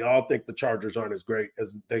Chargers. We all think the Chargers aren't as great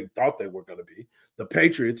as they thought they were going to be. The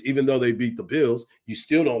Patriots, even though they beat the Bills, you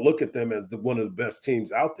still don't look at them as one of the best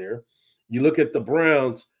teams out there. You look at the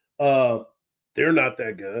Browns, they're not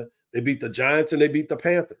that good. They beat the Giants and they beat the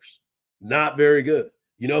Panthers. Not very good.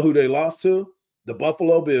 You know who they lost to? The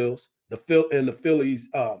Buffalo Bills, the Phillies,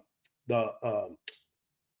 the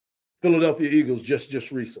Philadelphia Eagles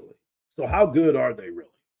just recently. So how good are they really?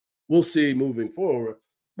 We'll see moving forward,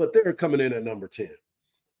 but they're coming in at number 10.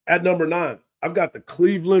 At number 9, I've got the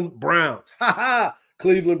Cleveland Browns.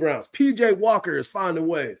 Cleveland Browns. PJ Walker is finding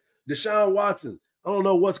ways. Deshaun Watson. I don't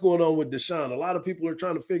know what's going on with Deshaun. A lot of people are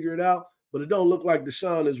trying to figure it out, but it don't look like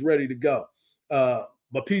Deshaun is ready to go.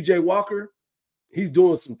 But PJ Walker, he's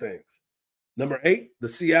doing some things. Number 8, the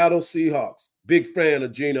Seattle Seahawks. Big fan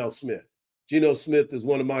of Geno Smith. Geno Smith is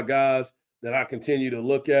one of my guys that I continue to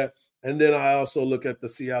look at. And then I also look at the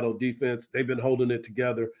Seattle defense. They've been holding it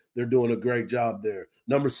together. They're doing a great job there.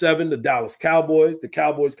 Number 7, the Dallas Cowboys. The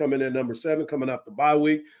Cowboys come in at number 7, coming off the bye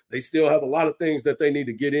week. They still have a lot of things that they need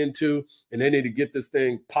to get into, and they need to get this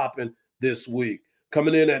thing popping this week.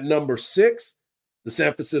 Coming in at number 6, the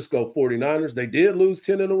San Francisco 49ers. They did lose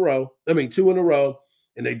 2 in a row,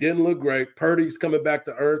 and they didn't look great. Purdy's coming back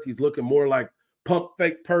to earth. He's looking more like pump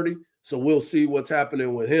fake Purdy, so we'll see what's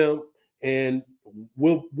happening with him, and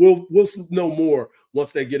we'll know more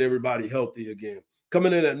once they get everybody healthy again.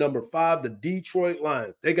 Coming in at number 5, the Detroit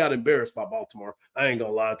Lions. They got embarrassed by Baltimore. I ain't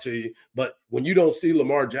going to lie to you. But when you don't see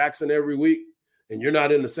Lamar Jackson every week and you're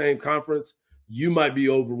not in the same conference, you might be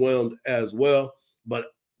overwhelmed as well. But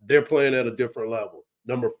they're playing at a different level.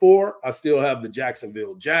 Number 4, I still have the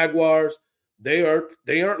Jacksonville Jaguars. They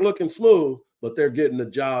aren't looking smooth, but they're getting the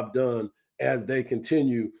job done as they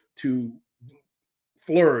continue to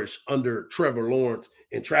flourish under Trevor Lawrence.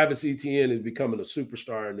 And Travis Etienne is becoming a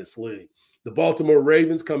superstar in this league. The Baltimore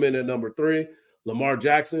Ravens come in at number 3. Lamar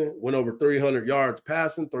Jackson went over 300 yards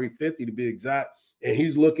passing, 350 to be exact, and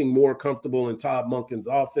he's looking more comfortable in Todd Monken's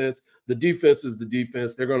offense. The defense is the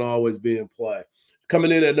defense. They're going to always be in play.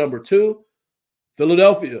 Coming in at number 2,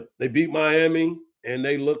 Philadelphia. They beat Miami, and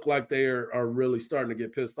they look like they are really starting to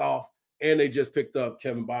get pissed off. And they just picked up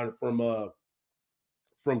Kevin Byard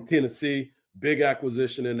from Tennessee. Big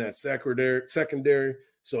acquisition in that secondary.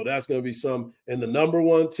 So that's going to be some. And the number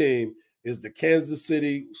 1 team is the Kansas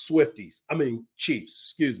City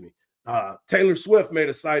Chiefs, Taylor Swift made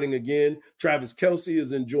a sighting again. Travis Kelce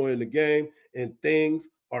is enjoying the game, and things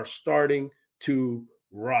are starting to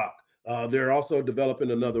rock. They're also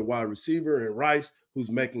developing another wide receiver in Rice,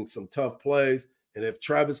 who's making some tough plays. And if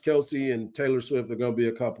Travis Kelce and Taylor Swift are going to be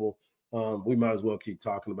a couple, we might as well keep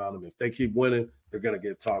talking about them. If they keep winning, they're going to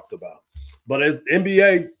get talked about. But as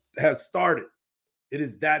NBA has started, it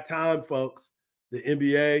is that time, folks. The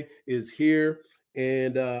NBA is here,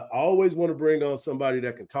 and I always want to bring on somebody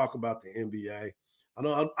that can talk about the NBA. I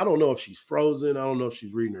don't know if she's frozen. I don't know if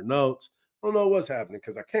she's reading her notes. I don't know what's happening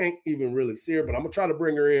because I can't even really see her, but I'm going to try to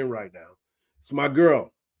bring her in right now. It's my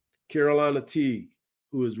girl, Carolina Teague,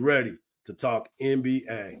 who is ready to talk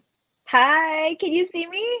NBA. Hi, can you see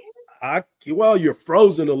me? Well, you're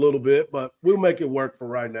frozen a little bit, but we'll make it work for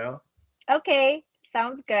right now. Okay,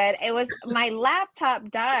 sounds good. My laptop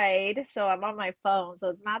died, so I'm on my phone, so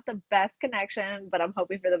it's not the best connection, but I'm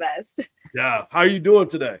hoping for the best. Yeah, how are you doing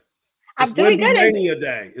today? I'm doing good.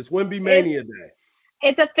 It's Wemby Mania Day.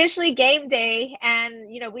 It's officially game day, and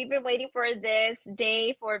we've been waiting for this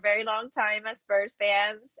day for a very long time as Spurs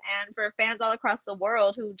fans and for fans all across the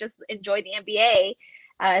world who just enjoy the NBA.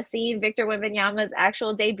 Seeing Victor Wembanyama's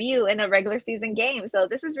actual debut in a regular season game. So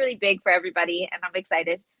this is really big for everybody, and I'm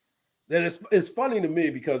excited. And it's funny to me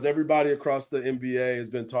because everybody across the NBA has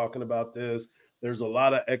been talking about this. There's a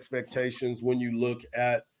lot of expectations when you look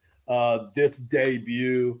at this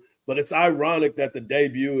debut, but it's ironic that the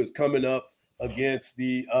debut is coming up against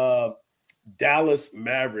the Dallas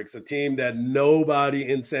Mavericks, a team that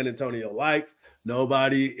nobody in San Antonio likes,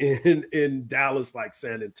 nobody in Dallas likes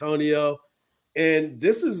San Antonio. And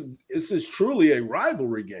this is truly a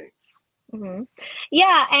rivalry game. Mm-hmm.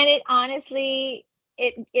 Yeah, and it honestly,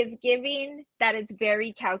 it is giving that it's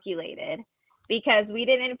very calculated because we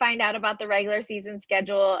didn't find out about the regular season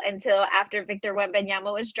schedule until after Victor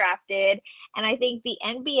Wembanyama was drafted. And I think the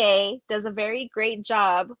NBA does a very great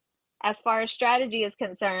job as far as strategy is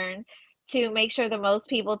concerned to make sure the most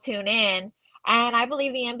people tune in. And I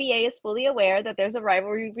believe the NBA is fully aware that there's a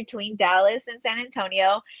rivalry between Dallas and San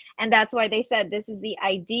Antonio. And that's why they said this is the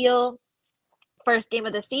ideal first game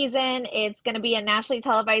of the season. It's going to be a nationally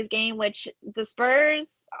televised game, which the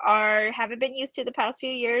Spurs haven't been used to the past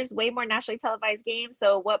few years, way more nationally televised games.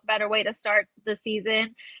 So what better way to start the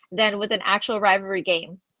season than with an actual rivalry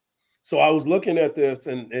game? So I was looking at this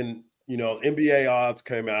and NBA odds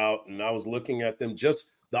came out, and I was looking at them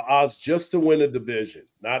the odds just to win a division,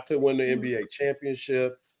 not to win the NBA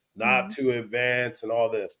championship, not to advance and all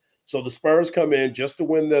this. So the Spurs come in just to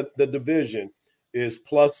win the division is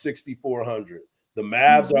plus 6,400. The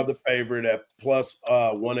Mavs are the favorite at plus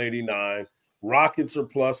 189. Rockets are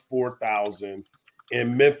plus 4,000.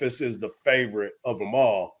 And Memphis is the favorite of them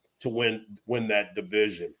all to win that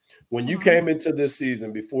division. When you came into this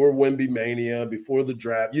season, before Wemby Mania, before the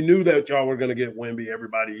draft, you knew that y'all were going to get Wemby.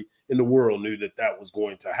 Everybody in the world knew that was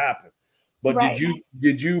going to happen. But right.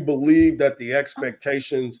 did you believe that the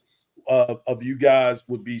expectations of you guys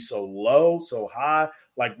would be so low, so high?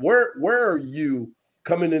 Like where are you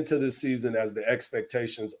coming into this season as the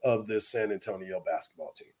expectations of this San Antonio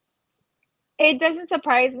basketball team? It doesn't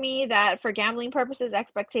surprise me that for gambling purposes,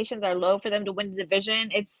 expectations are low for them to win the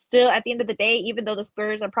division. It's still, at the end of the day, even though the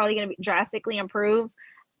Spurs are probably going to drastically improve,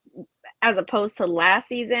 as opposed to last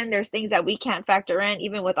season. There's things that we can't factor in,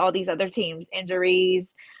 even with all these other teams,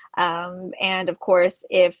 injuries. And of course,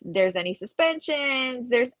 if there's any suspensions,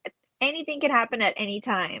 there's anything can happen at any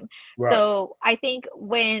time. Right. So I think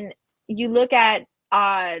when you look at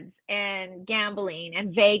odds and gambling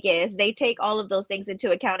and Vegas, they take all of those things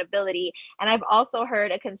into accountability. And I've also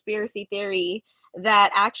heard a conspiracy theory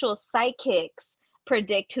that actual psychics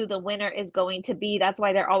predict who the winner is going to be. That's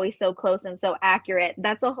why they're always so close and so accurate.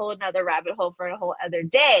 That's a whole nother rabbit hole for a whole other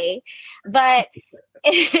day. But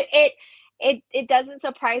it doesn't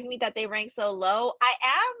surprise me that they rank so low.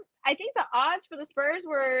 I think the odds for the Spurs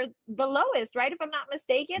were the lowest, right? If I'm not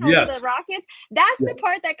mistaken, over the Rockets. That's the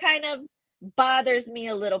part that kind of bothers me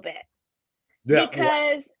a little bit. Yeah.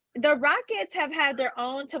 Because the Rockets have had their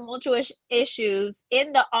own tumultuous issues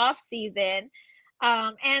in the offseason.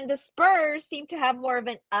 And the Spurs seem to have more of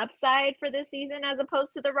an upside for this season as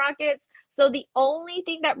opposed to the Rockets. So the only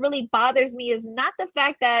thing that really bothers me is not the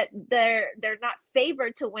fact that they're not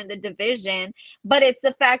favored to win the division, but it's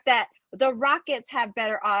the fact that the Rockets have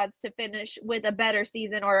better odds to finish with a better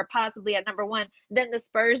season or possibly at number one than the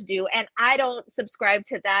Spurs do. And I don't subscribe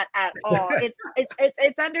to that at all.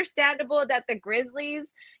 It's understandable that the Grizzlies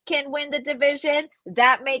can win the division.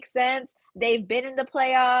 That makes sense. They've been in the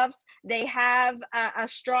playoffs. They have a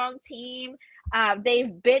strong team.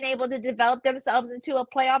 They've been able to develop themselves into a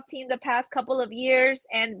playoff team the past couple of years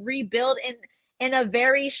and rebuild in a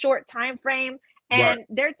very short time frame. And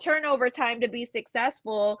their turnover time to be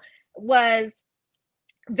successful was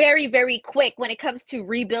very, very quick when it comes to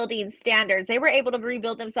rebuilding standards. They were able to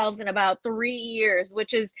rebuild themselves in about 3 years,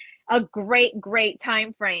 which is a great, great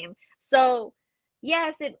time frame. So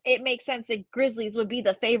yes, it makes sense that Grizzlies would be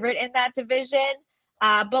the favorite in that division.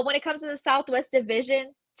 But when it comes to the Southwest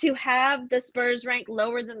Division, to have the Spurs rank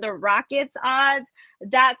lower than the Rockets odds,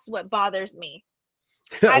 that's what bothers me.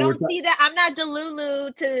 I don't see that. I'm not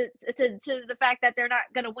delulu to the fact that they're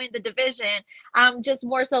not going to win the division. I'm just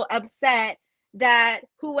more so upset that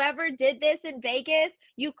whoever did this in Vegas,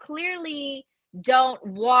 you clearly don't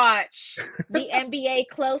watch the NBA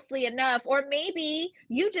closely enough, or maybe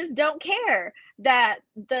you just don't care that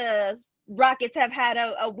the Rockets have had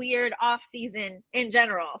a weird off season in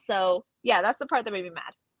general. So yeah, that's the part that made me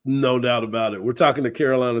mad. No doubt about it. We're talking to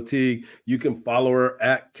Carolina Teague. You can follow her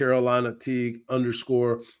at Carolina Teague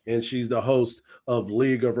 _, and she's the host of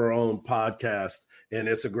League of Her Own podcast. And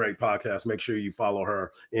it's a great podcast. Make sure you follow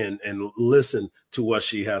her and listen to what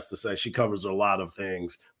she has to say. She covers a lot of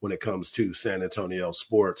things when it comes to San Antonio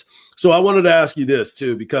sports. So I wanted to ask you this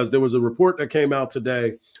too, because there was a report that came out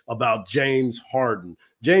today about James Harden.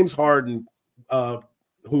 James Harden,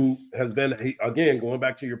 who has been, again, going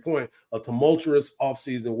back to your point, a tumultuous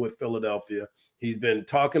offseason with Philadelphia. He's been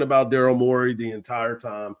talking about Daryl Morey the entire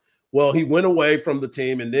time. Well, he went away from the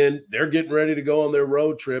team, and then they're getting ready to go on their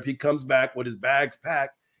road trip. He comes back with his bags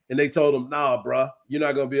packed, and they told him, nah, bruh, you're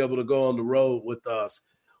not going to be able to go on the road with us.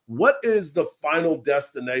 What is the final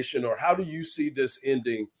destination, or how do you see this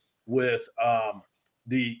ending with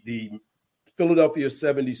the Philadelphia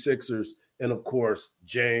 76ers and, of course,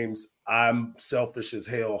 James, I'm selfish as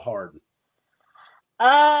hell, Harden?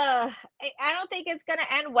 I don't think it's going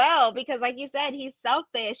to end well because, like you said, he's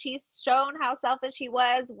selfish. He's shown how selfish he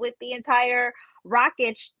was with the entire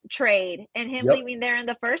Rockets trade and him leaving there in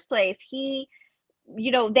the first place. The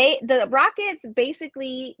Rockets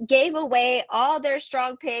basically gave away all their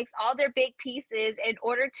strong picks, all their big pieces in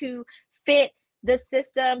order to fit the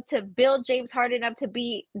system to build James Harden up to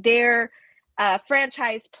be their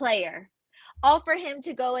franchise player. All for him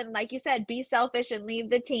to go and, like you said, be selfish and leave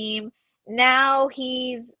the team. Now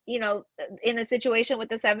he's, in a situation with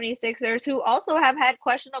the 76ers, who also have had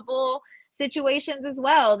questionable situations as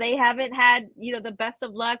well. They haven't had, the best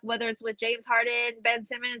of luck, whether it's with James Harden, Ben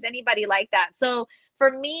Simmons, anybody like that. So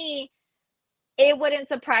for me, it wouldn't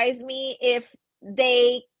surprise me if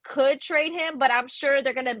they could trade him, but I'm sure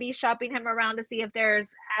they're going to be shopping him around to see if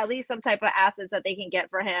there's at least some type of assets that they can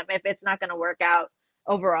get for him if it's not going to work out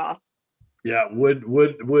overall. Yeah, would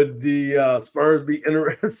the Spurs be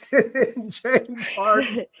interested in James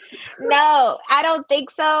Harden? No, I don't think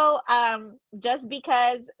so. Just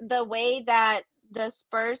because the way that the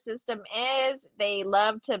Spurs system is, they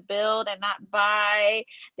love to build and not buy.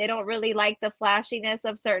 They don't really like the flashiness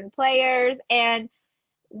of certain players. And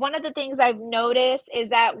one of the things I've noticed is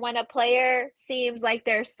that when a player seems like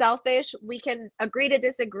they're selfish, we can agree to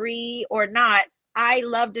disagree or not. I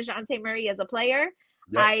love DeJounte Murray as a player.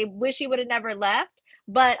 Yep. I wish he would have never left,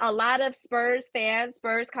 but a lot of Spurs fans,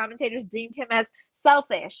 Spurs commentators deemed him as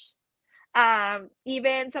selfish.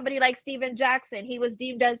 Even somebody like Steven Jackson, he was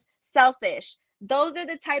deemed as selfish. Those are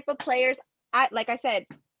the type of players, like I said,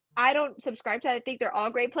 I don't subscribe to that. I think they're all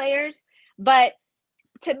great players, but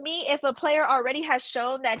to me, if a player already has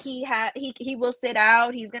shown that he will sit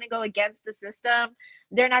out, he's going to go against the system,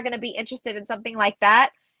 they're not going to be interested in something like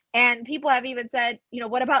that. And people have even said,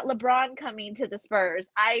 what about LeBron coming to the Spurs?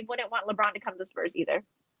 I wouldn't want LeBron to come to the Spurs either.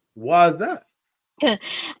 Why is that?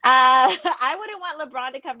 I wouldn't want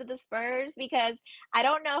LeBron to come to the Spurs because I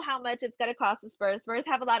don't know how much it's going to cost the Spurs. Spurs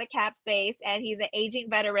have a lot of cap space, and he's an aging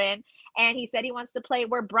veteran, and he said he wants to play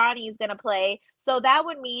where Bronny is going to play. So that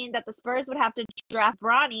would mean that the Spurs would have to draft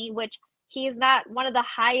Bronny, which he is not one of the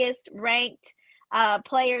highest ranked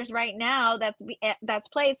players right now that's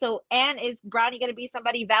played. So, and is Bronny going to be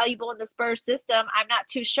somebody valuable in the Spurs system? I'm not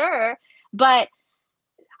too sure, but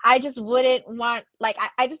I just wouldn't want, like,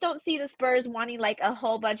 I just don't see the Spurs wanting like a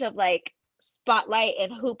whole bunch of like spotlight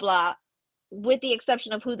and hoopla, with the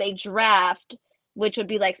exception of who they draft, which would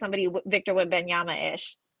be like somebody Victor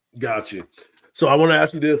Wembanyama-ish. Got you. So I want to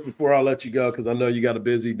ask you this before I let you go, because I know you got a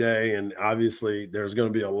busy day, and obviously there's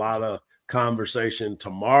going to be a lot of conversation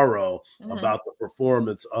tomorrow about the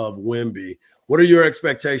performance of Wemby. What are your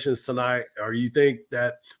expectations tonight? Or you think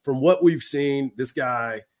that from what we've seen, this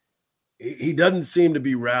guy, he doesn't seem to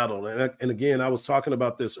be rattled. And again, I was talking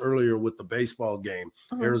about this earlier with the baseball game,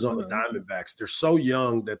 Arizona Diamondbacks. They're so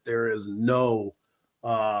young that there is no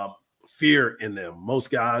fear in them.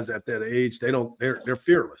 Most guys at that age, they're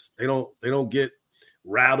fearless. They don't get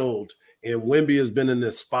rattled. And Wemby has been in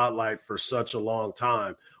this spotlight for such a long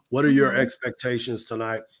time. What are your expectations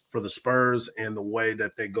tonight for the Spurs and the way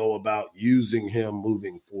that they go about using him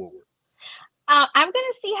moving forward? I'm going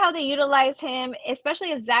to see how they utilize him,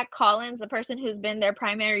 especially if Zach Collins, the person who's been their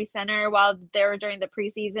primary center while they're during the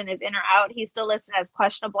preseason, is in or out. He's still listed as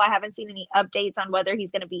questionable. I haven't seen any updates on whether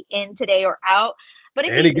he's going to be in today or out. But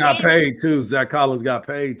if he got paid too. Zach Collins got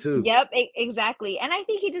paid too. Yep, exactly. And I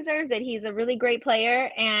think he deserves it. He's a really great player.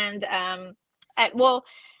 And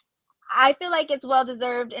I feel like it's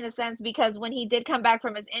well-deserved in a sense, because when he did come back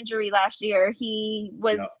from his injury last year, he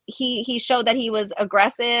showed that he was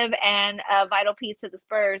aggressive and a vital piece to the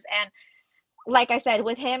Spurs. And like I said,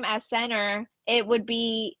 with him as center, it would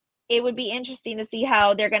be interesting to see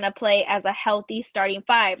how they're going to play as a healthy starting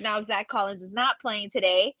five. Now, if Zach Collins is not playing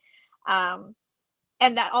today,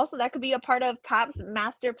 and that could be a part of Pop's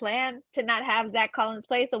master plan to not have Zach Collins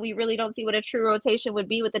play, so we really don't see what a true rotation would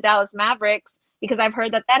be with the Dallas Mavericks, because I've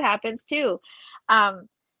heard that happens too.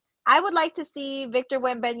 I would like to see Victor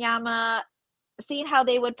Wembanyama, seeing how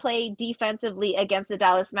they would play defensively against the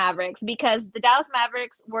Dallas Mavericks, because the Dallas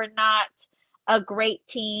Mavericks were not a great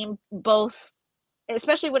team, both,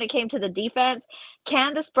 especially when it came to the defense.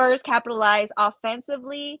 Can the Spurs capitalize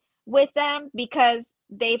offensively with them? Because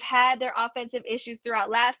they've had their offensive issues throughout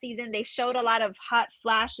last season. They showed a lot of hot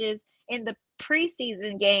flashes in the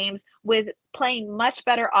preseason games with playing much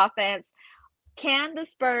better offense. Can the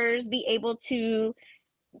Spurs be able to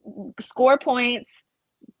score points,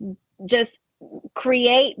 just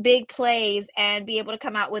create big plays, and be able to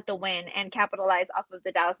come out with the win and capitalize off of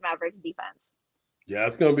the Dallas Mavericks defense? Yeah,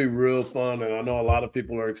 it's going to be real fun, and I know a lot of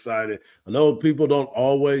people are excited. I know people don't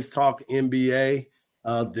always talk NBA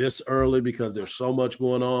this early because there's so much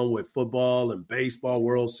going on with football and baseball,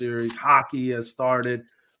 World Series, hockey has started.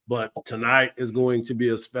 But tonight is going to be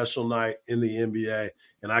a special night in the NBA,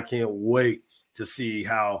 and I can't wait to see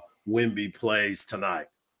how Wemby plays tonight.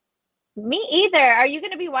 Me either. Are you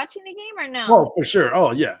going to be watching the game or no? Oh, for sure.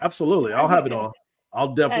 Oh, yeah, absolutely. I'll have it on.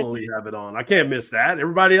 I'll definitely have it on. I can't miss that.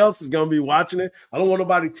 Everybody else is going to be watching it. I don't want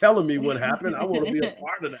nobody telling me what happened. I want to be a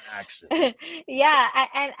part of the action. Yeah,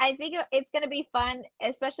 and I think it's going to be fun,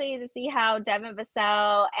 especially to see how Devin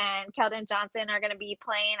Vassell and Keldon Johnson are going to be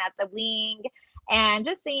playing at the wing, and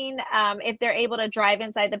just seeing if they're able to drive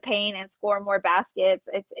inside the paint and score more baskets.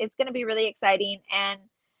 It's going to be really exciting, and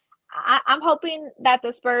I'm hoping that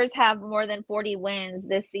the Spurs have more than 40 wins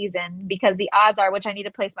this season, because the odds are, which I need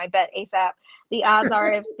to place my bet ASAP. The odds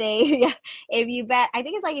are if you bet, I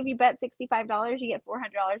think it's like if you bet $65, you get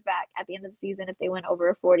 $400 back at the end of the season if they win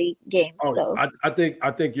over 40 games. Oh, so I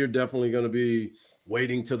think you're definitely going to be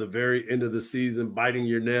waiting to the very end of the season, biting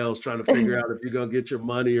your nails, trying to figure out if you're going to get your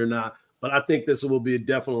money or not. But I think this will be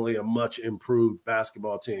definitely a much improved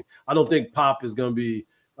basketball team. I don't think Pop is going to be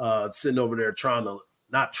sitting over there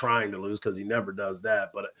not trying to lose, because he never does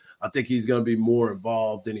that. But I think he's going to be more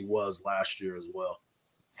involved than he was last year as well.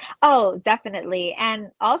 Oh, definitely. And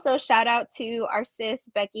also shout out to our sis,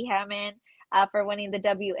 Becky Hammond, for winning the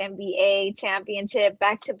WNBA championship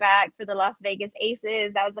back-to-back for the Las Vegas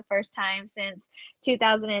Aces. That was the first time since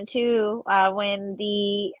 2002 when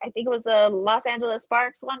I think it was the Los Angeles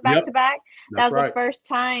Sparks won back-to-back. That was right. The first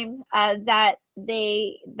time that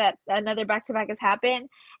another back-to-back has happened.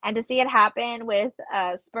 And to see it happen with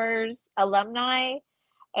Spurs alumni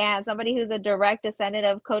and somebody who's a direct descendant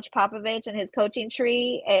of Coach Popovich and his coaching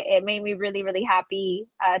tree, it made me really, really happy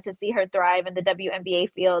to see her thrive in the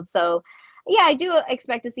WNBA field. So, yeah, I do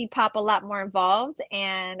expect to see Pop a lot more involved.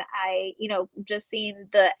 And just seeing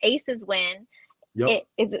the Aces win,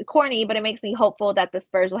 it's corny, but it makes me hopeful that the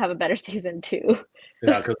Spurs will have a better season too.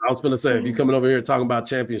 Yeah, because I was going to say, if you're coming over here talking about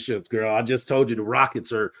championships, girl, I just told you the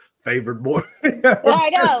Rockets are favored more. I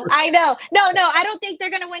know. No, I don't think they're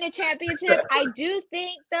going to win a championship. I do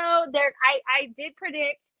think, though, I did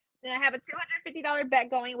predict, and I have a $250 bet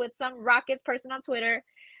going with some Rockets person on Twitter,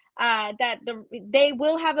 that they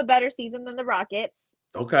will have a better season than the Rockets.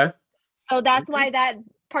 Okay. So that's why that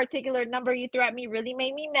particular number you threw at me really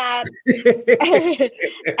made me mad.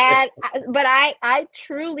 But I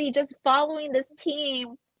truly, just following this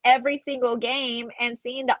team every single game and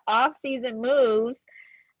seeing the off-season moves,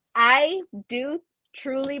 I do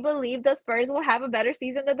truly believe the Spurs will have a better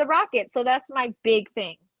season than the Rockets. So that's my big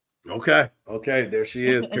thing. Okay. There she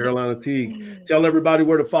is, Carolina Teague. Tell everybody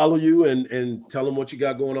where to follow you and tell them what you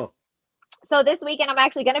got going on. So this weekend, I'm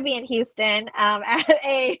actually going to be in Houston at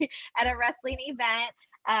a wrestling event.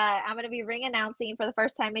 I'm going to be ring announcing for the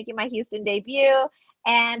first time, making my Houston debut.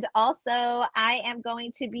 And also, I am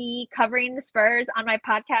going to be covering the Spurs on my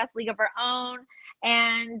podcast, League of Our Own,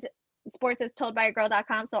 and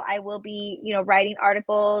sportsastoldbyagirl.com. So I will be, writing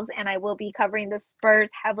articles, and I will be covering the Spurs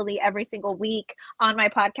heavily every single week on my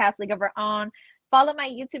podcast, League of Our Own. Follow my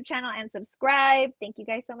YouTube channel and subscribe. Thank you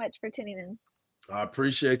guys so much for tuning in. I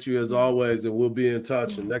appreciate you as always, and we'll be in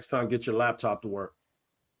touch. And next time, get your laptop to work.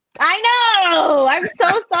 I know. I'm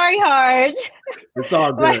so sorry, Hardge. It's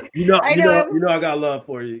all good. I got love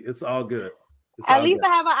for you. It's all good. At least I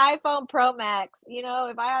have an iPhone Pro Max.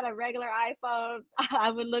 If I had a regular iPhone,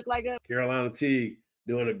 I would look like a Carolina Teague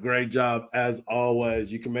doing a great job as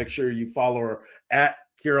always. You can make sure you follow her at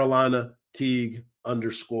Carolina Teague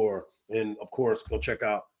 _. And of course, go check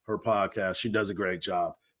out her podcast. She does a great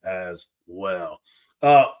job as well.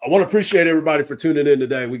 I want to appreciate everybody for tuning in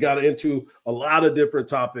today. We got into a lot of different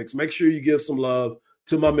topics. Make sure you give some love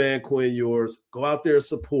to my man Quinn Yours. Go out there and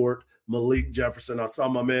support Malik Jefferson. I saw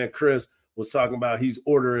my man Chris was talking about he's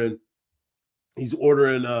ordering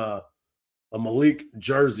a Malik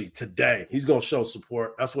jersey today. He's gonna show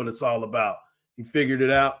support. That's what it's all about. He figured it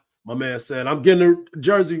out. My man said, "I'm getting a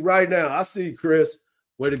jersey right now." I see, Chris.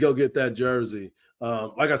 Way to go get that jersey.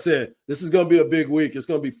 Like I said, this is going to be a big week. It's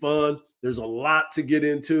going to be fun. There's a lot to get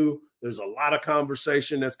into. There's a lot of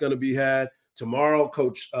conversation that's going to be had. Tomorrow,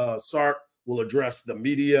 Coach Sark will address the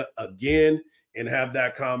media again and have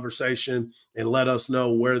that conversation and let us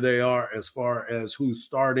know where they are as far as who's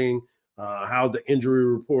starting, how the injury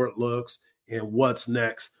report looks, and what's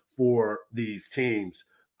next for these teams.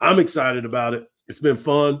 I'm excited about it. It's been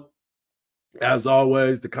fun. As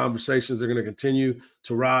always, the conversations are going to continue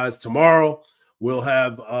to rise. Tomorrow, we'll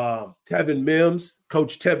have Tevin Mims,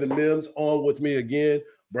 Coach Tevin Mims, on with me again,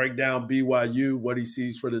 break down BYU, what he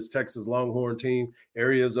sees for this Texas Longhorn team,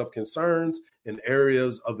 areas of concerns and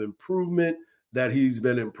areas of improvement that he's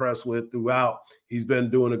been impressed with throughout. He's been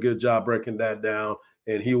doing a good job breaking that down,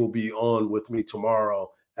 and he will be on with me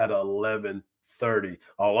tomorrow at 11:30.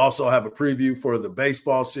 I'll also have a preview for the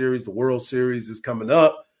baseball series. The World Series is coming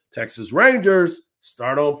up. Texas Rangers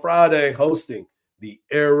start on Friday hosting the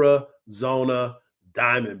Arizona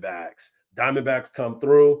Diamondbacks. Diamondbacks come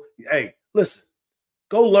through. Hey, listen,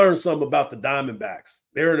 go learn something about the Diamondbacks.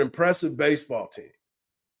 They're an impressive baseball team.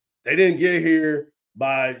 They didn't get here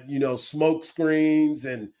by, smoke screens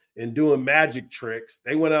and doing magic tricks.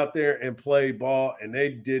 They went out there and played ball, and they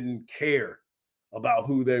didn't care about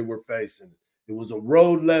who they were facing. It was a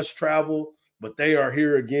road less traveled, but they are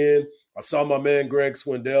here again. I saw my man Greg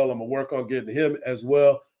Swindell. I'm going to work on getting him as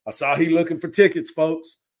well. I saw he looking for tickets,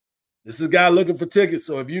 folks. This is a guy looking for tickets.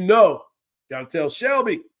 So if got to tell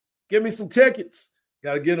Shelby, give me some tickets.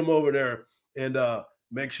 Got to get them over there and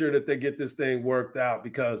make sure that they get this thing worked out,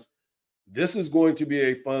 because this is going to be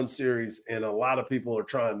a fun series, and a lot of people are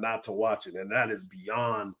trying not to watch it, and that is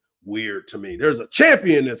beyond weird to me. There's a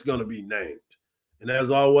champion that's going to be named. And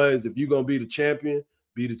as always, if you're going to be the champion,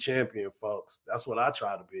 folks. That's what I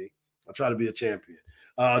try to be. I try to be a champion.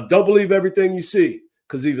 Don't believe everything you see,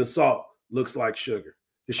 because even salt looks like sugar.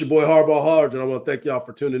 It's your boy Hardball Hardge, and I want to thank y'all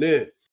for tuning in.